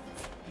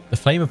 The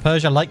flame of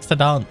Persia likes to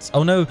dance.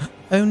 Oh no.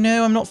 Oh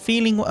no, I'm not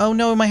feeling... Oh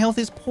no, my health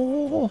is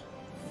poor.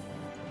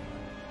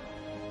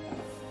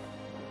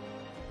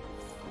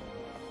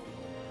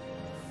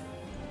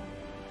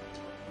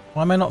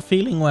 Why am I not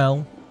feeling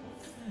well?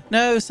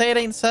 No, say it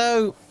ain't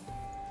so.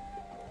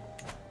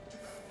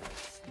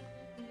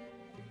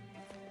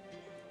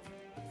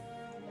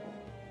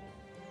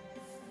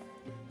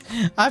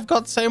 I've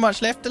got so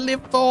much left to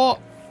live for.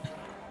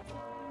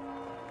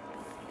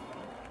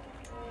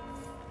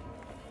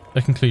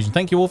 The conclusion.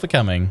 Thank you all for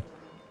coming.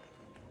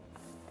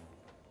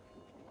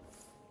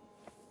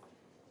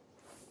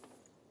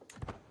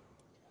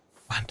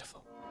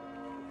 Wonderful.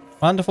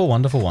 Wonderful,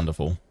 wonderful,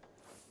 wonderful.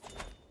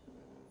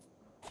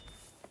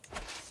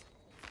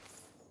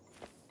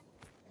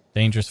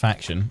 Dangerous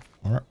faction.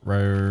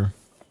 Row.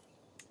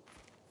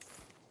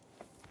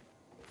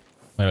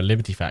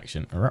 Liberty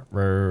faction.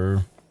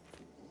 Row.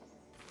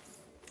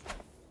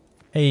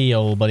 Hey,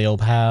 old buddy, old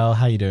pal.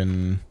 How you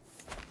doing?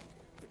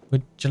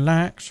 Would you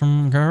like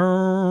some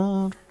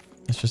gold?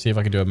 Let's just see if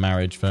I can do a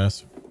marriage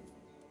first.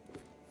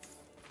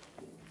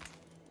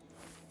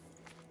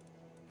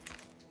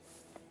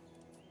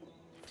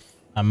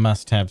 I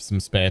must have some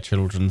spare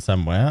children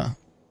somewhere.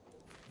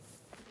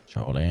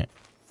 Surely.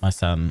 My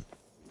son.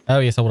 Oh,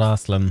 yes, old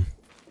Arslan.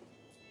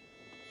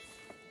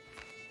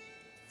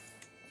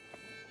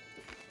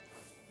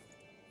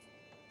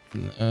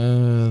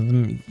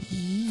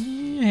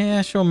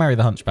 Yeah, sure, marry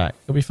the hunchback.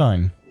 It'll be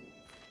fine.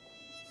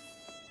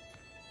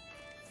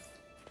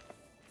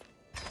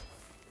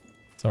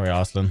 Sorry,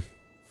 Arslan.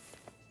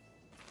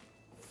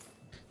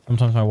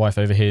 Sometimes my wife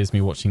overhears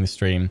me watching the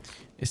stream.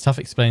 It's tough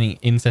explaining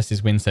incest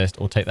is wincest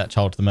or take that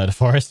child to the murder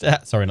forest.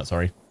 Sorry, not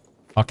sorry.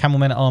 Are camel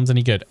men at arms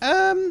any good?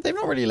 They've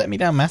not really let me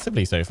down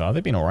massively so far.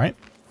 They've been all right.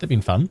 They've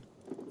been fun.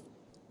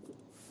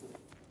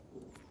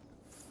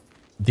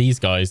 These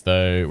guys,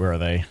 though, where are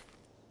they?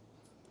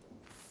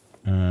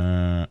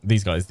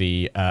 These guys,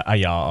 the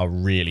Ayar, are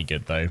really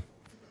good, though.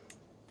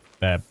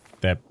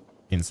 They're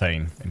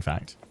insane, in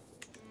fact.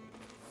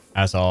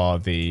 As are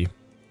the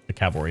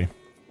cavalry.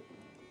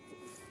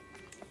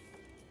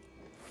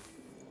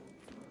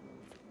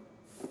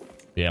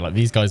 Yeah, like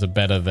these guys are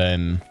better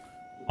than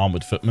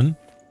armored footmen.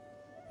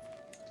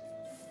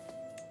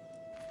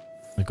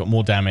 They've got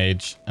more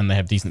damage and they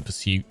have decent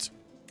pursuit.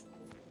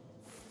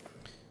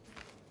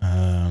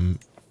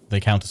 They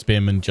counter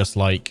spearmen just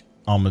like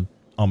armored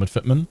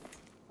footmen.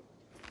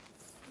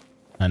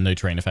 And no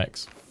terrain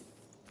effects.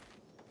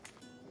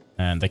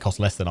 And they cost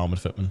less than armored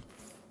footmen.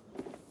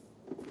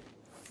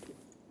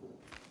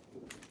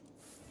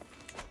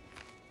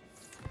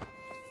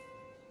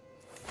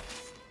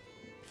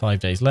 Five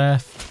days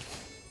left.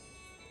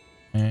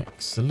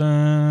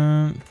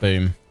 Excellent.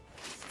 Boom.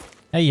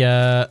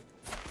 Hey,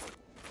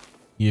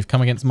 you've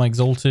come against my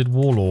exalted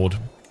warlord.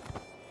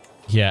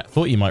 Yeah,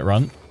 thought you might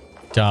run.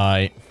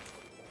 Die.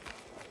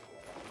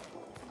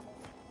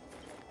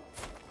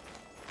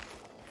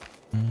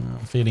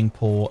 I'm feeling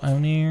poor. Oh,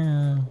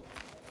 no.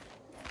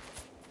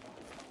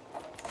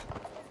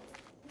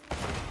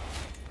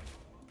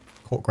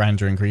 Court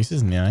grandeur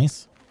increases.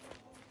 Nice.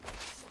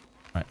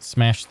 Right,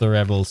 smash the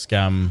rebel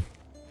scum.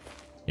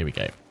 Here we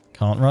go.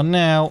 Can't run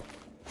now.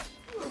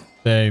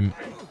 Boom.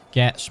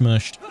 Get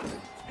smushed.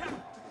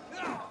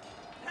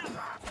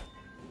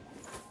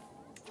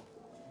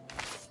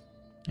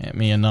 Let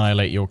me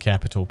annihilate your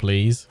capital,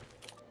 please.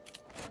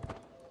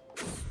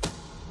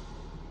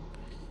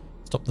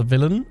 Stop the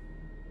villain.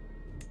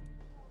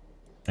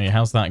 Hey,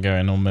 how's that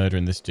going on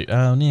murdering this dude?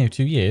 Oh, no,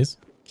 2 years.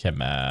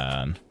 Come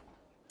on.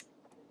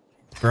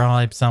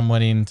 Bribe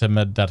someone into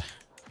murder.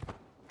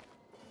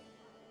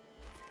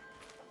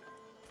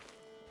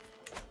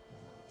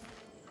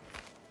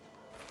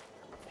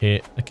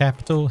 Hit the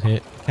capital,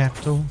 hit the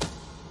capital.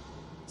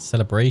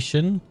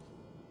 Celebration.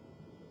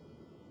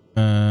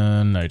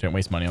 No, don't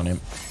waste money on him.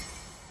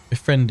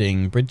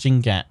 Befriending, bridging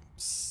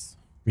gaps.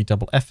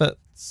 Redouble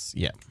efforts.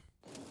 Yeah.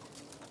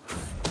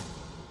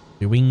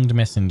 The winged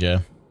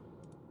messenger.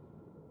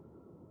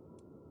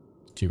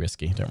 Too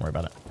risky, don't worry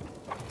about it.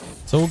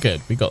 It's all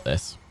good, we got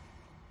this.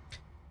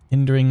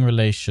 Hindering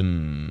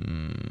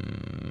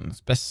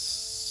relations. No,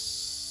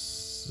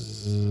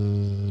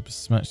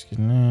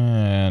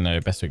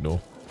 best to ignore.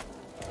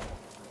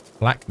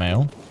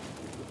 Blackmail.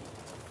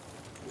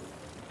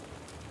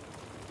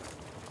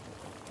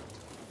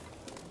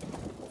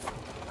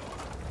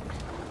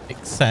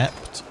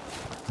 Except,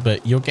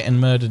 but you're getting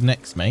murdered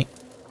next, mate.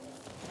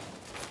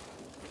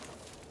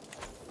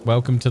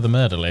 Welcome to the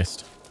murder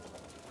list.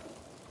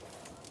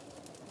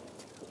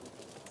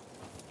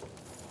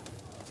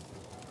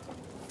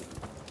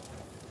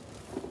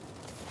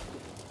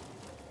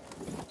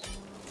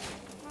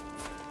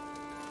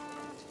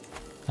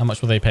 How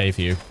much will they pay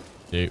for you?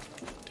 Do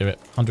it.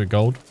 100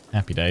 gold.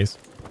 Happy days.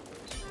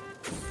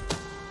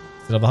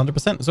 Still have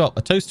 100% as well.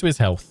 A toast to his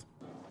health.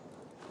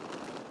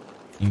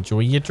 Enjoy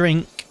your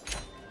drink.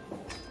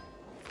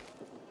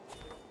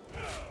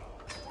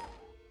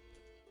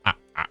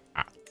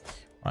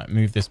 Right,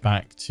 move this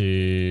back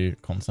to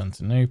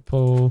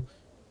Constantinople.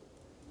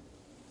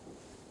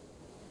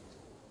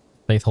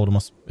 Faithholder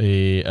must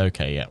be...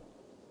 Okay, yeah.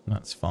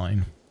 That's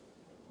fine.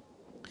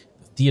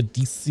 The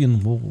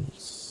Odyssean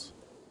walls.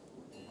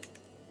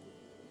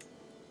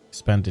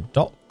 Expanded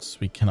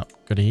docks. We can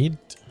upgrade.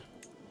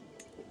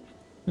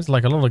 There's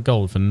like a lot of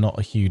gold for not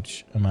a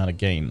huge amount of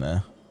gain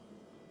there.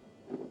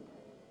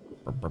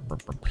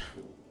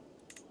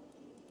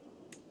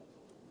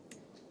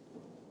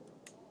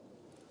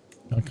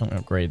 I can't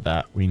upgrade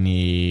that. We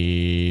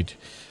need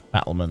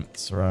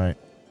battlements, right?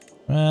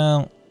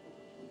 Well,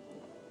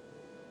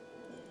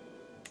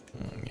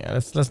 yeah,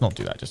 let's not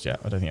do that just yet.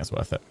 I don't think that's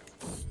worth it.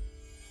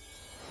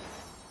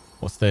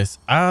 What's this?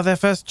 Ah, their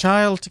first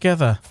child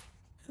together.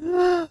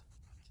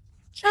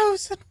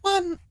 Chosen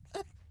one.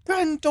 A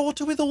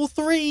granddaughter with all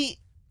three.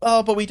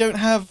 Oh, but we don't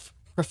have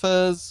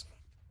prefers.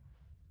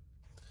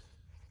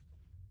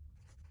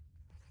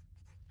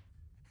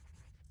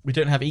 We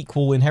don't have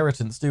equal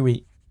inheritance, do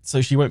we?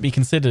 So she won't be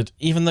considered,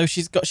 even though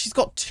she's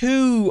got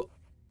two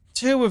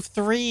of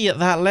three at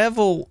that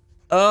level.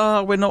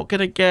 We're not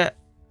gonna get.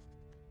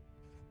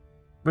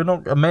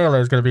 Amela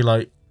is gonna be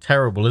like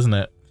terrible, isn't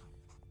it?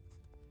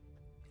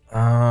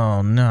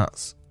 Oh,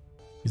 nuts.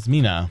 It's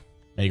me now.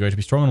 There you go, to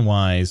be strong and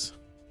wise.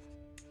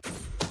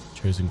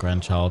 Chosen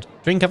grandchild.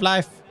 Drink of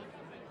life.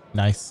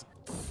 Nice.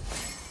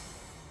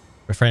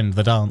 Befriend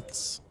the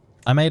dance.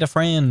 I made a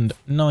friend.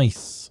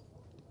 Nice.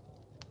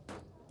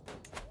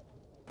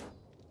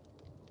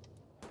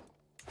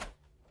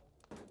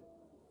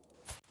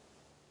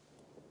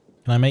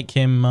 Can I make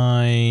him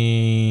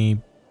my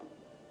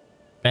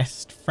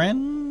best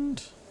friend?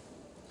 Is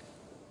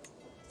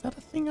that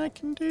a thing I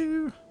can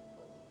do?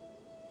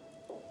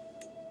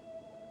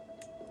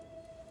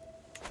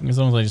 As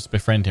long as I just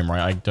befriend him,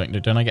 right?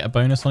 Don't I get a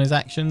bonus on his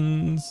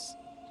actions?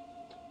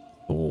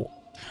 Thought.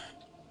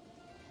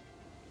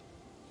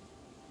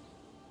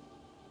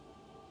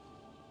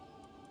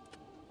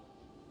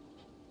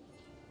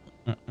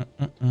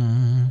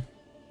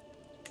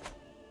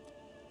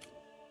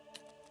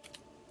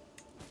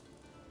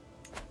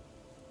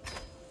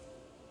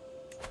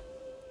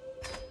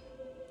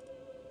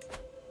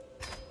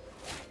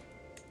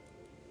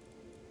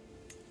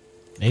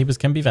 Neighbors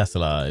can be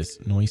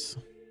vassalized. Nice.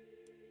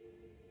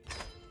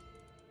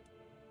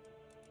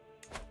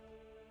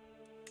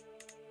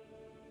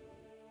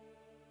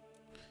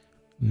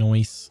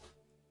 Nice.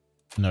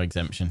 No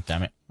exemption.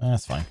 Damn it.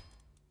 That's fine.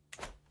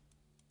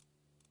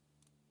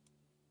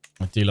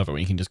 I do love it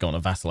when you can just go on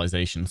a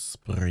vassalization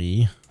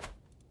spree.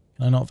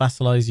 Can I not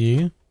vassalize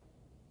you?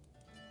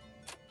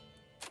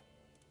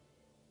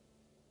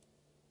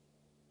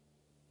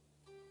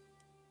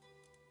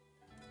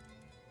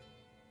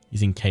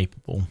 He's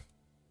incapable.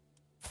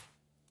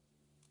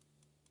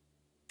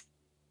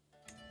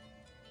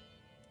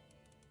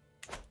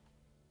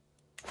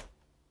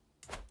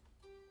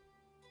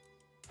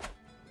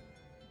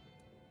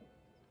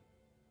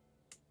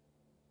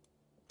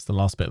 It's the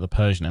last bit of the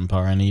Persian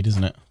Empire I need,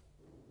 isn't it?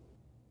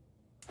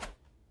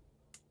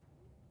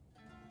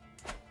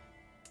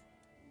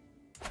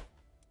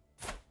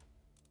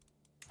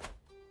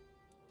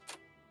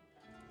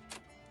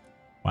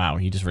 Wow,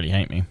 he just really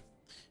hate me.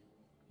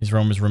 His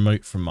realm is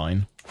remote from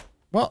mine.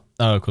 What?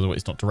 Oh, because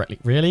it's not directly.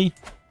 Really?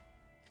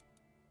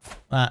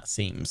 That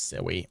seems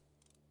silly.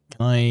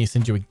 Can I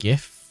send you a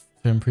GIF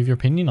to improve your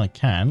opinion? I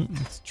can.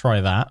 Let's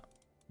try that.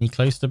 Any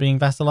close to being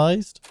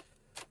vassalized?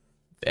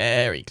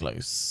 Very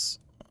close.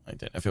 I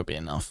don't know if it'll be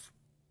enough.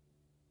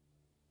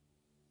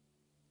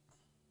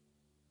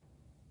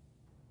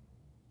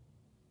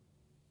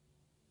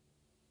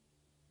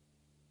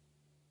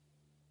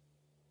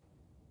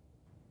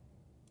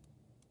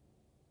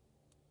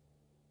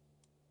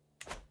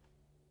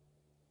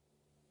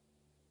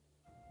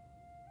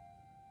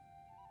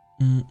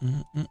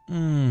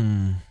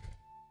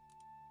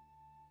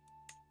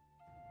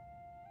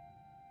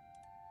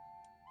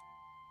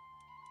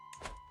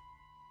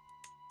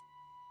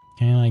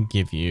 Can I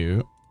give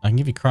you... I can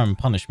give you Crime and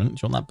Punishment. Do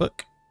you want that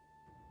book?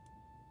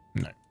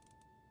 No.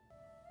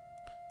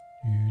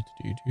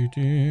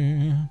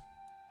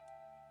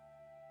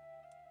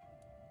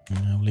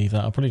 I'll leave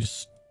that. I'll probably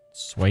just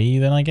sway you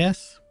then, I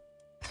guess.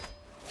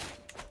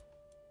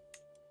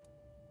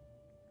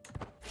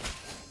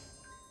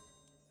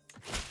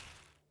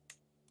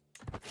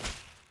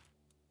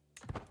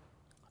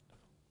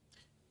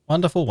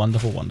 Wonderful,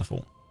 wonderful,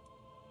 wonderful.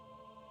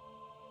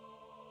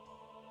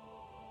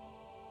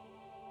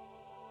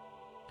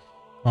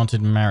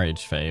 Granted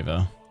marriage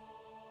favor.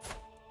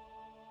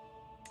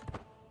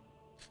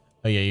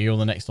 Oh yeah, you're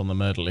the next on the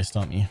murder list,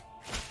 aren't you?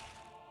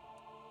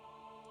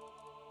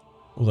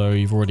 Although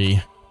you've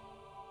already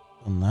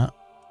done that.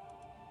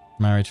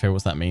 Marriage favor,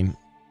 what's that mean?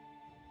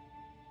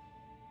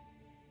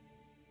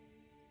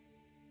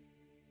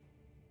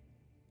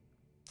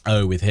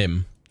 Oh, with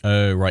him.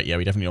 Oh, right, yeah,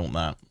 we definitely don't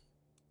want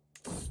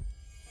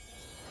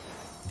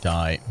that.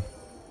 Die.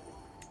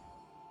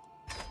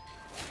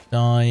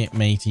 Die,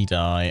 matey,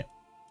 die.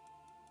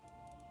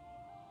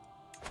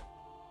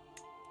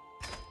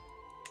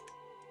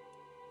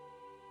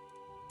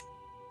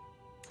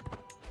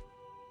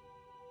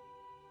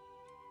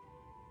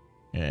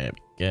 There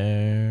we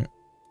go.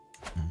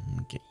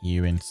 Get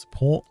you in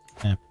support.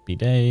 Happy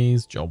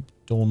days. Job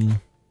done.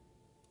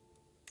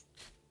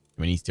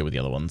 We need to deal with the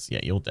other ones. Yeah,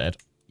 you're dead.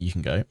 You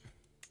can go.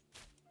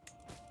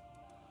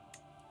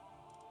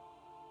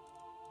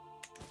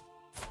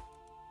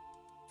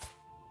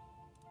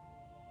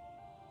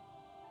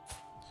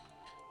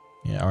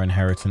 Yeah, our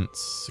inheritance,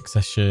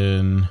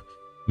 succession,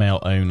 male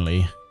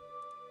only.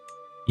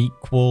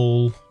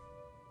 Equal.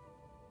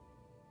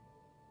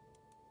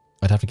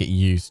 I'd have to get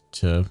used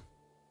to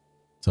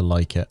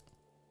like it.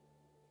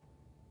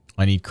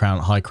 I need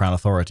high crown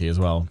authority as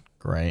well.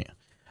 Great.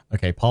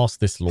 Okay, pass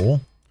this law.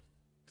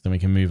 Then we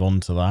can move on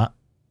to that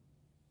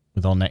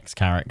with our next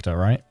character,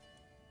 right?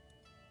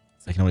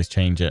 So I can always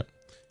change it.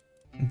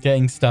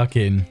 Getting stuck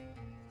in.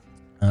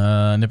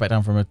 Nip back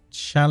down from a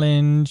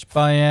challenge,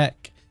 Bayek.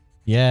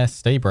 Yeah,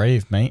 stay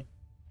brave, mate.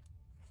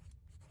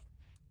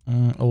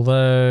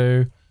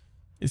 Although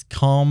it's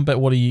calm, but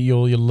what are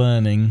you're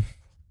learning?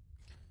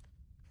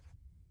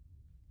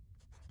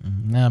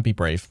 Now be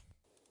brave.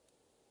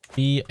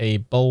 Be a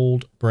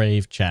bold,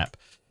 brave chap.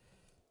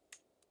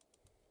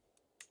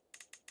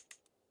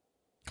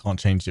 Can't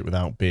change it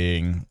without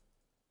being...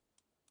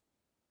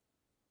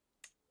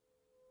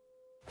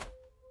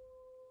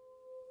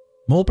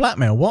 More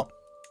blackmail, what?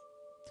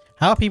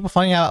 How are people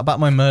finding out about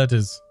my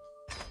murders?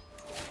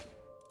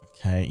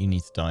 Okay, you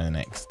need to die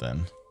next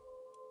then.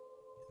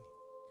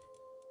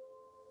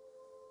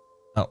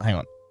 Oh, hang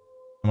on.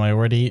 Am I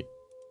already...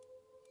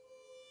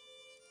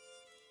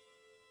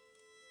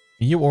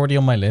 Are you already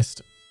on my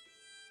list?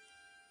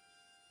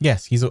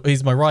 Yes,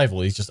 he's my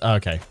rival. He's just... Oh,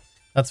 okay,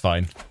 that's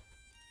fine.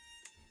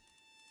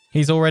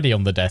 He's already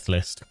on the death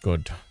list.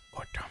 Good.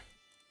 Good.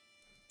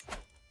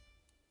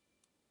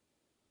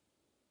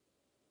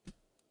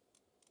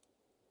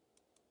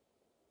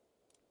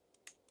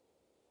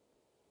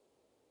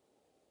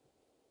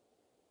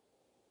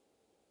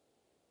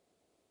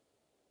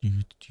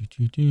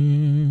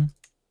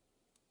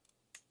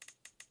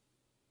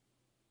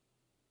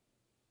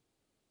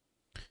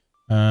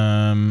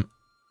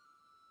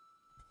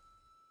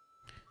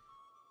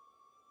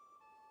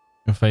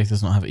 Your faith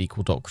does not have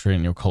equal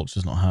doctrine. Your culture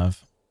does not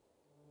have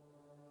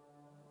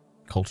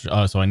culture.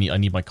 Oh, so I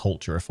need my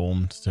culture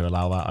reformed to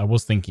allow that. I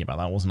was thinking about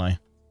that, wasn't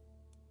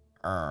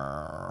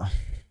I?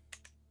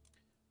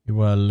 We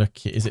were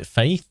looking. Is it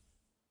faith?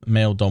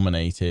 Male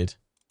dominated.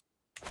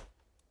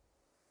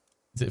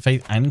 Is it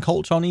faith and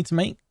culture I need to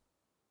make?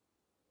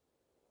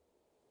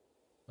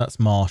 That's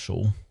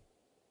martial.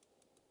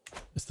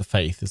 It's the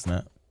faith, isn't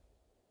it?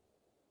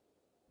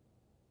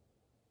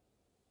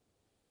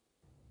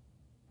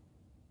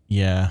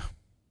 Yeah.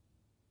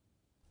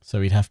 So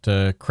we'd have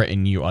to create a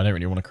new... I don't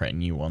really want to create a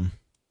new one.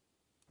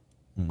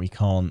 And we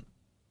can't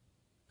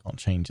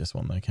change this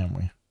one though, can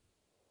we?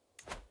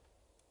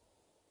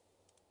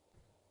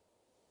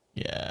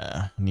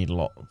 Yeah, I need a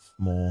lot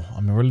more.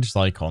 I'm a religious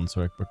icon,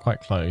 so we're quite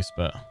close,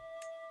 but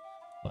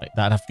like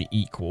that'd have to be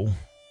equal.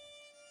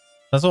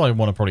 That's all I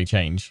want to probably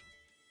change.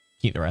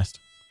 Keep the rest.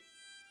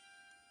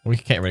 We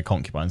could get rid of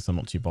concubines, so I'm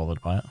not too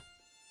bothered by it.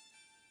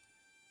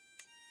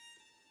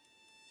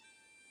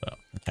 But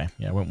okay,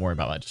 yeah, I won't worry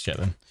about that just yet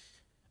then.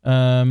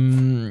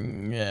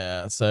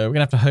 Yeah, so we're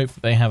gonna have to hope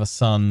that they have a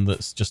son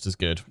that's just as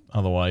good.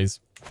 Otherwise,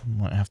 we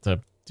might have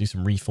to do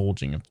some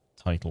reforging of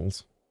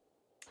titles.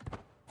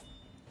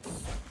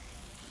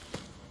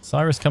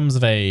 Cyrus comes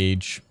of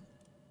age.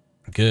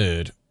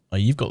 Good. Oh,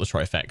 you've got the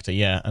trifecta.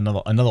 Yeah,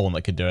 another one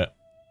that could do it.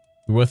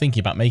 We were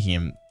thinking about making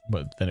him,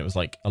 but then it was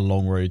like a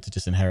long road to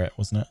disinherit,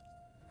 wasn't it?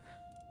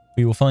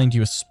 We will find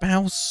you a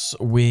spouse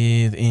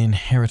with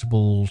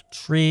inheritable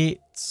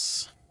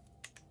traits.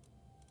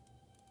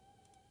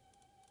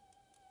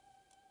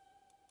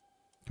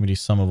 Can we do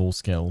sum of all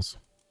skills?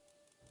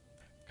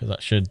 Because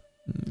that should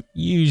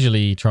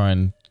usually try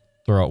and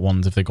throw out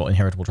ones if they've got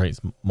inheritable traits,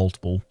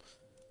 multiple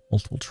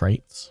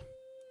traits.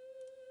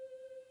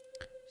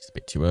 It's a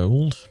bit too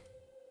old.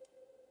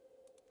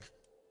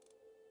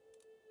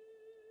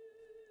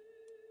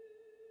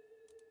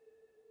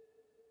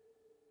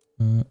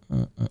 Uh.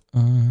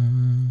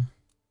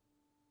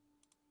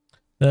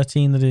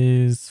 13 that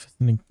is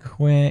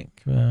quick,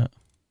 but kind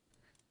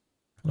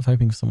of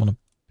hoping for someone a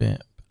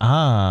bit.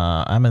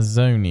 Ah,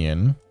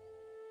 Amazonian.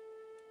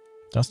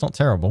 That's not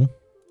terrible.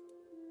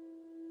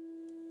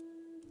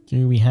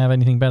 Do we have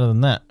anything better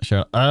than that?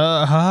 Sure.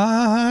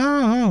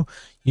 Oh,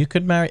 you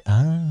could marry.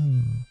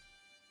 Oh.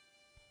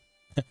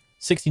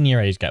 16-year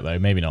age gap though,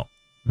 maybe not.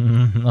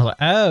 I was like,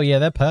 oh yeah,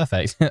 they're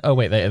perfect. Oh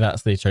wait,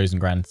 that's the chosen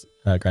grandchild.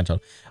 Oh,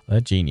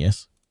 they're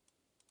genius.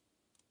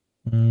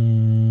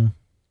 Don't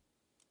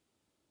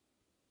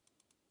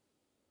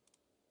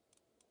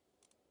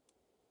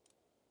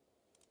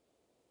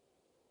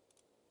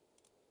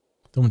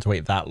want to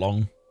wait that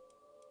long.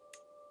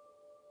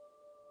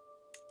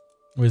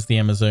 Where's the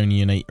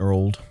Amazonian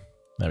 8-year-old?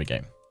 There we go.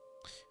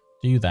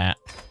 Do that.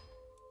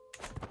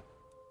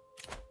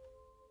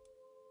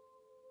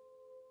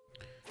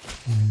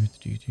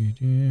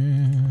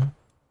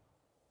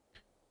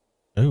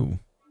 Oh.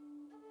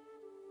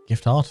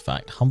 Gift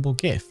artifact. Humble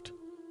gift.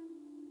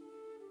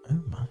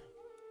 Oh my.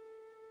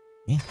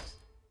 Yes.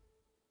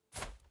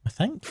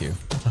 Thank you.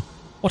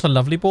 What a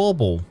lovely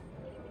bauble.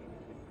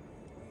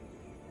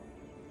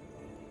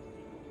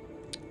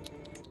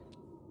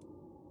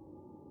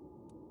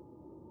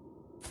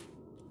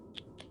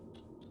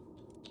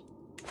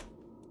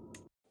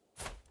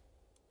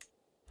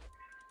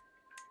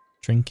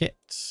 Trinket.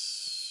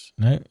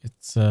 No,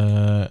 it's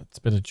a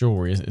bit of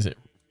jewelry. Is it?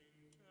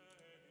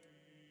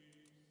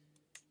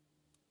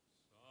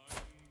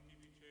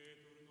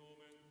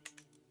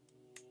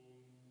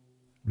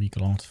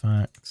 Regal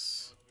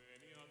artifacts.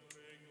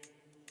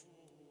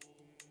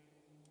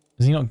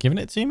 Has he not given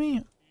it to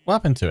me? What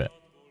happened to it?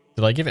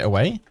 Did I give it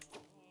away?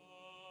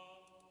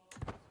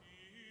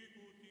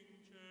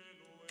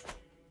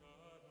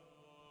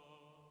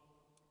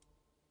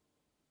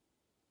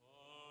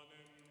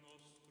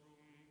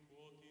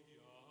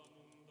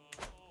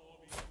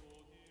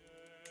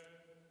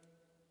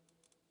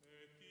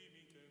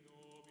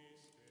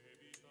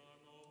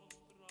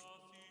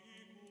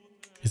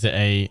 Is it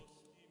a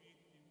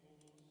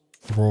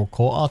raw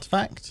core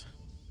artifact?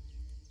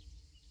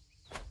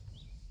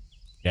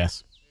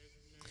 Yes.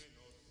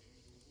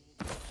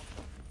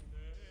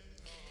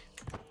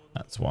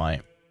 That's why.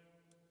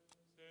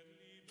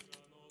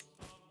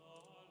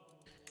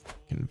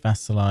 Can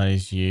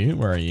vassalize you.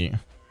 Where are you?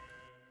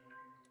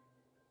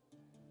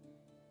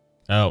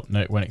 Oh,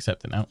 no, it won't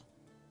accept it now.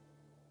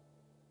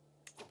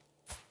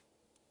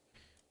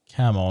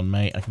 Come on,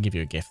 mate. I can give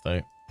you a gift,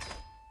 though.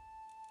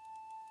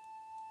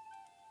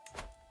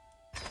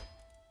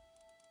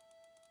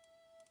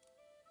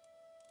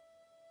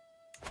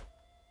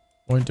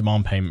 Won't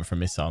demand payment from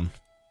his son.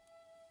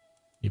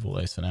 Leave all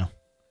those for now.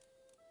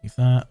 Leave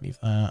that, leave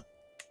that.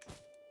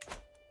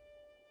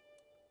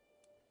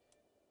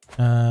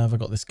 Have I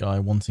got this guy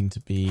wanting to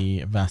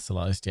be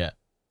vassalized yet?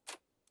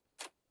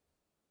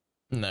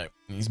 No,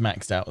 he's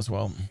maxed out as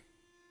well.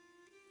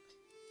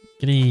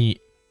 Can he...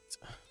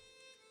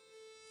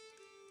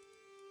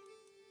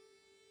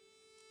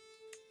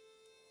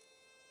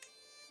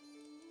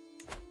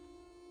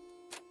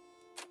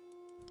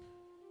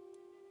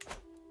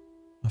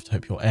 I have to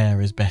hope your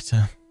air is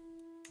better.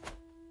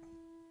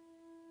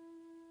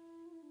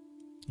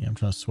 Yeah, I'm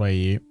trying to sway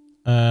you.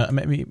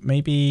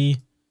 Maybe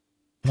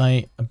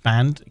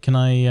can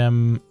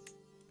I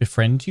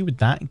befriend you with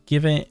that?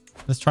 Give it.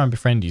 Let's try and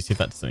befriend you. See if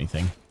that does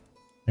anything.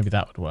 Maybe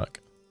that would work.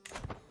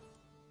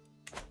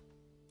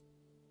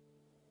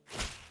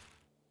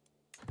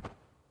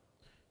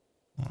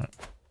 What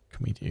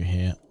can we do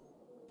here?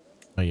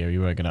 Oh yeah, we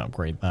were going to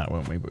upgrade that,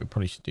 weren't we? But we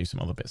probably should do some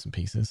other bits and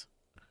pieces.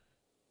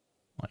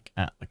 Like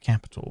at the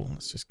capital.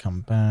 Let's just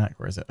come back.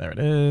 Where is it? There it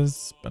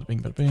is. Bada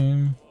bing, bada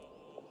boom.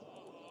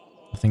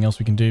 Nothing else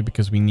we can do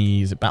because we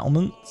need... Is it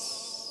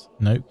battlements?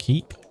 No,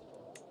 keep.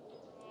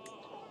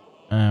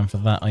 And for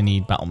that, I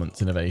need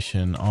battlements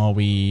innovation. Are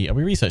we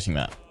researching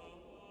that?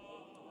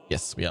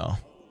 Yes, we are.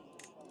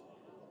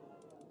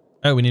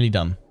 Oh, we're nearly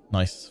done.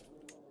 Nice.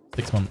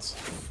 6 months.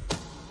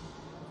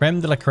 Creme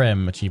de la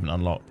creme achievement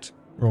unlocked.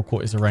 Raw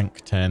Court is a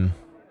rank 10.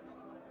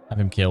 Have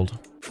him killed.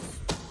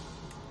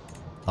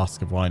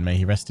 Cask of wine, may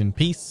he rest in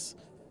peace.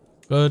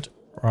 Good.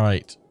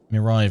 Right. My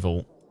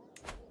rival.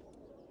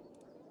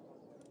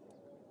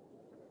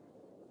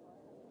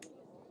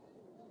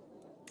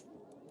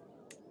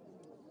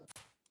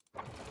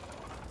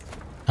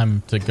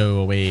 Time to go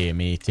away,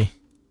 matey.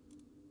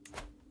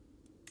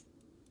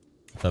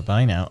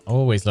 Bye-bye now. I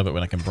always love it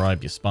when I can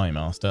bribe your spy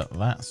master.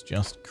 That's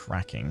just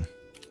cracking.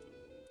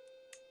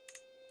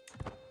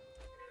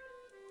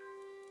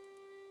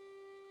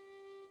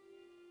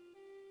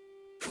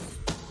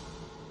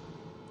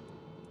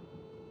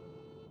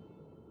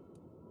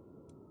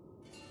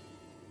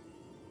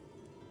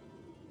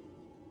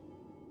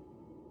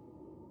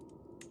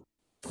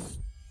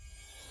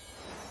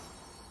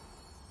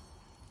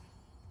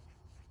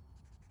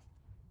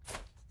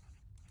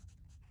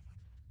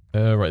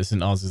 Right, this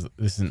isn't ours.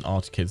 This isn't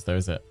our kids, though,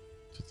 is it?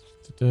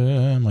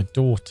 My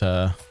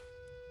daughter,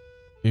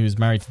 who's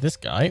married to this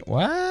guy.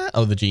 What?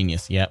 Oh, the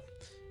genius. Yep.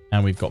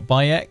 And we've got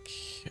Bayek,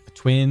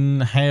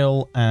 Twin,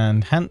 Hale,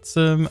 and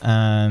Handsome,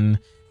 and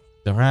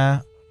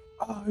Dara.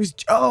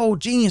 Oh,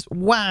 genius!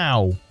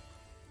 Wow.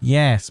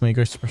 Yes, may you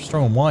go super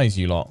strong and wise,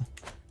 you lot.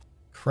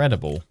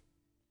 Incredible.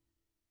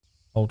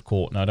 Old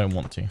court. No, I don't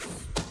want to.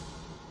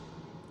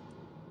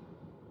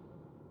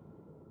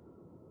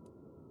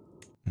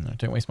 No,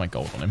 don't waste my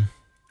gold on him.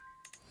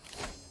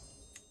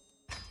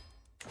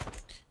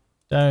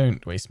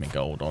 Don't waste my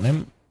gold on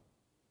him.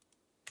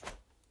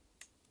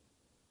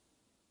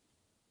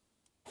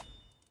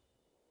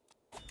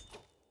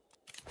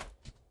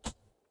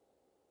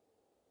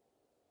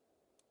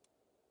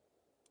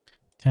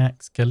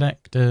 Tax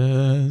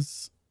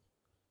collectors.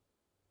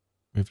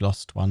 We've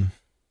lost one.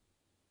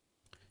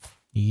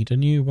 Need a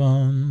new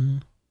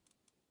one.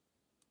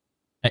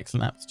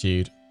 Excellent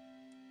aptitude.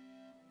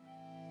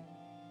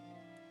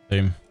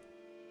 Boom.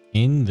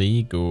 In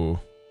the go.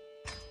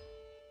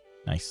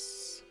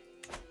 Nice.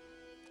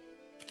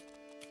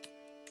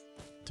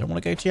 Don't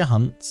want to go to your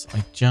hunts.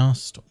 I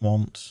just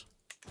want...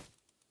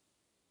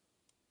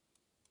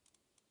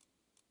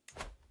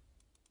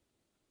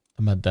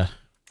 the murder.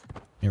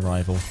 Your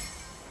rival.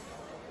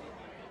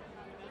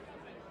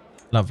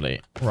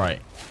 Lovely.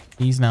 Right.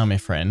 He's now my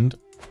friend.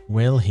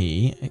 Will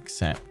he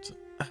accept...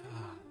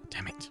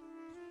 damn it.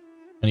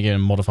 Only get a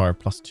modifier of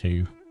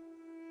 +2.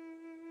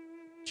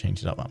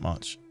 Change it up that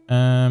much.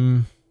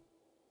 Nothing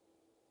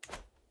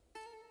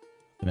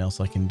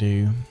else I can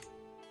do.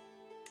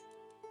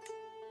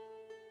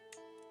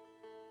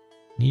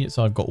 Need it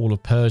so I've got all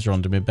of Persia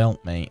under my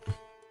belt, mate.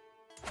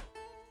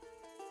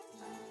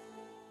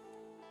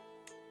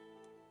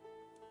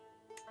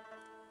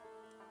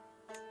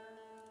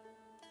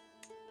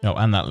 Oh,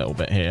 and that little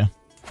bit here.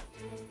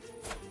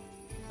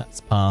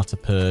 That's part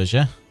of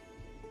Persia.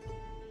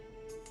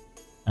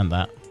 And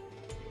that.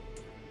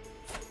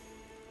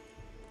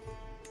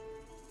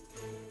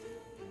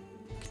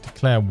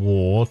 Declare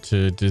war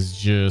to de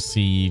jure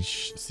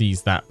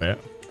seize that bit.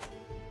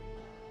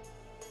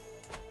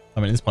 I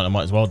mean, at this point, I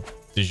might as well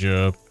de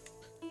jure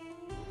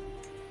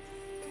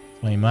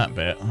claim that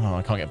bit. Oh,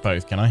 I can't get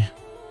both, can I?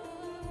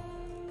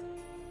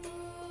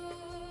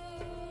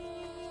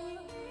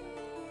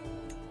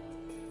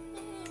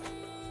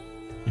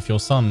 If your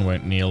son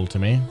won't kneel to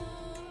me,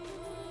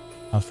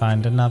 I'll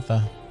find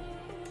another.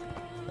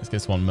 Let's get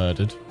this one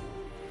murdered.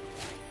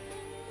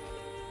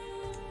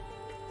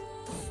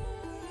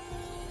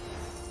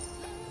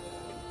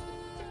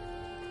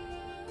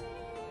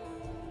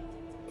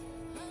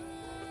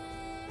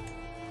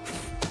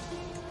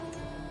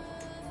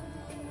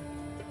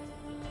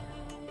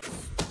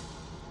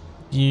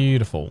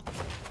 Beautiful.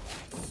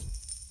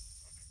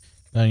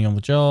 Learning on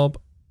the job.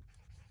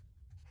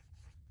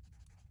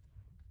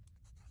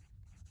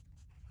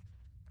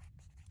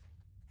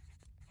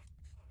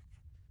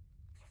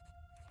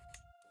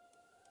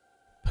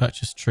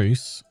 Purchase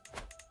truce.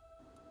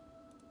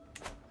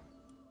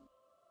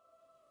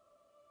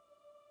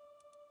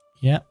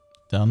 Yep,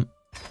 done.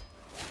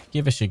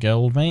 Give us your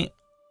gold, mate.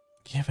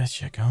 Give us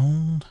your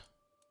gold.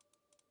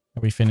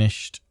 Have we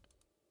finished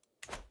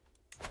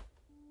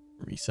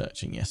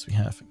researching? Yes, we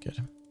have.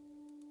 Good.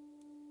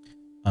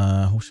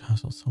 Horse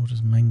household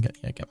soldiers, manga.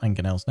 Yeah, get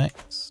mangonels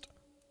next.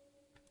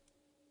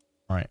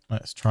 All right,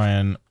 let's try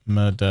and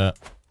murder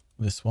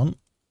this one.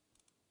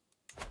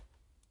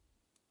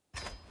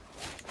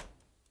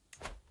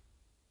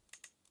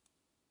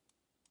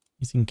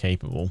 He's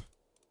incapable.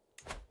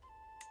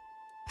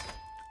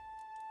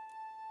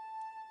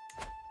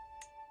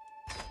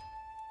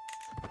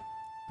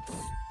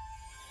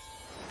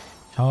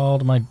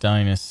 Called my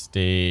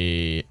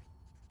dynasty.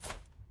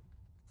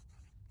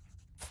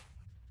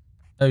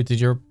 Oh,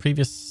 did your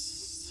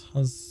previous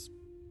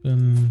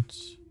husband...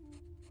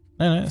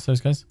 No, it's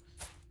those guys.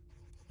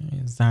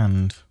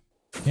 Zand.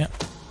 Yep.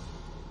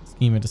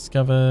 Schema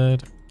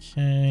discovered.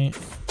 Okay.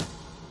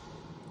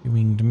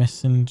 Winged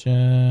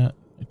messenger.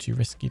 Too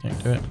risky,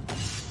 don't do it.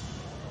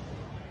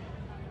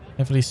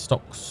 Heavily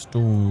stocked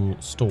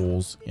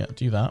stores. Yeah,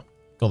 do that.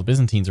 God, the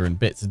Byzantines are in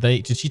bits.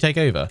 Did she take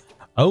over?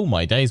 Oh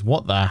my days,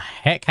 what the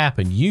heck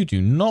happened? You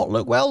do not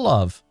look well,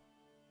 love.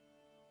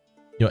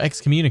 You're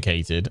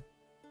excommunicated.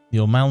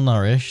 You're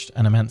malnourished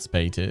and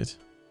emancipated.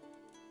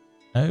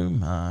 Oh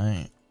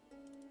my.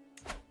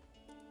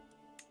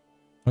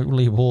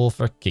 Holy war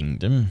for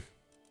kingdom.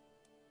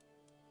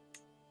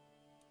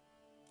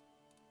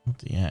 What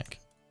the heck?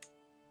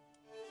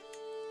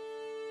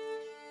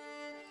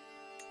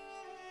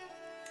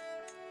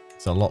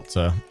 It's a lot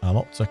to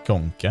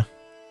conquer.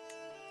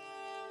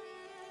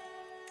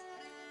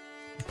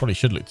 Probably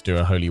should look to do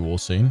a holy war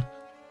soon.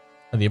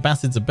 Oh, the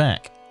Abbasids are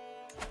back.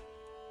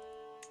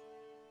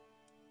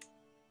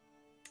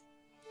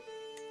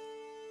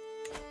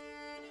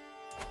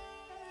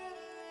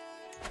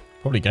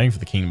 Probably going for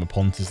the Kingdom of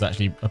Pontus is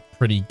actually a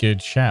pretty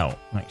good shout,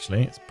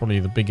 actually. It's probably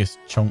the biggest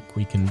chunk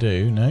we can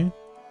do, no?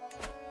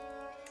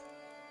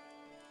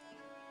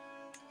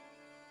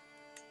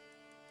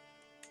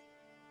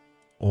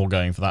 Or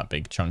going for that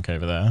big chunk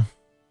over there.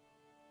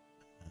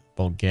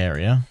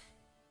 Bulgaria.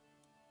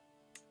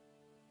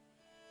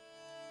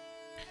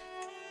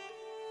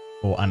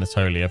 Or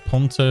Anatolia.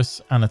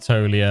 Pontus,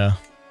 Anatolia.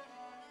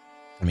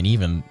 I mean,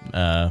 even,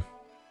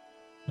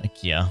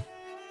 yeah.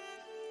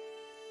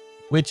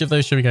 Which of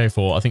those should we go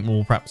for? I think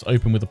we'll perhaps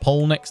open with a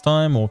poll next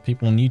time, or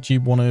people on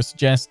YouTube want to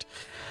suggest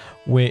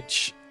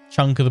which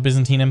chunk of the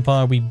Byzantine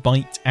Empire we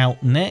bite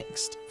out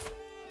next.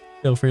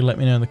 Feel free to let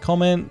me know in the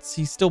comments.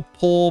 He's still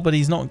poor, but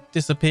he's not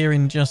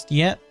disappearing just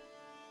yet.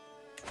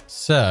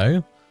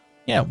 So,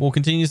 yeah, we'll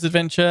continue this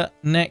adventure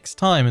next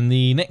time. And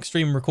the next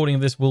stream recording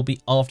of this will be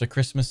after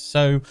Christmas.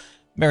 So,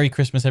 Merry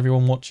Christmas,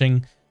 everyone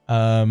watching.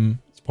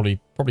 It's probably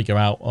go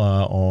out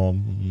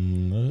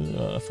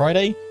on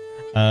Friday.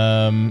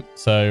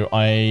 So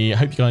I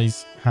hope you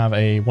guys have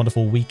a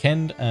wonderful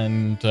weekend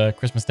and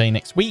Christmas Day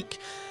next week.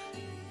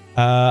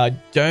 We'll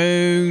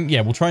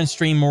try and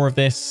stream more of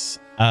this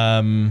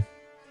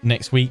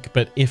next week,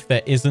 but if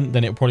there isn't,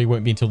 then it probably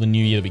won't be until the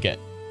new year that we get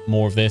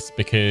more of this,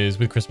 because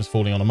with Christmas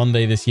falling on a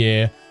Monday this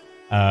year,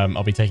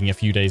 I'll be taking a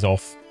few days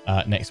off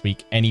next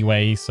week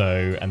anyway.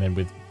 So, and then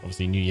with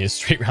obviously New Year's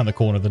straight around the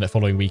corner the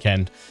following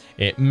weekend,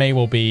 it may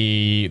well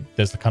be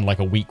there's kind of like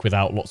a week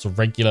without lots of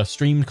regular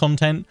streamed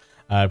content.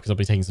 Because I'll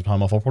be taking some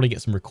time off. I'll probably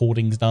get some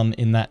recordings done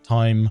in that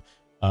time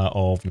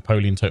of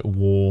Napoleon Total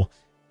War,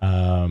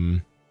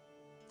 and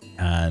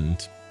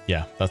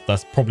yeah,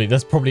 that's probably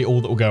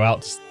all that will go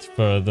out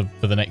for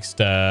the next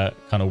kind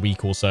of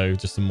week or so.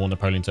 Just some more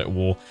Napoleon Total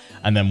War,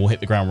 and then we'll hit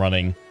the ground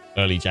running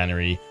early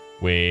January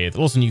with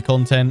lots of new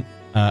content,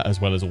 as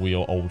well as all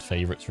your old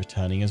favorites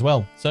returning as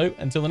well. So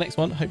until the next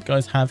one, hope you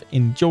guys have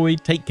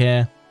enjoyed. Take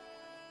care,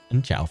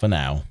 and ciao for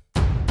now.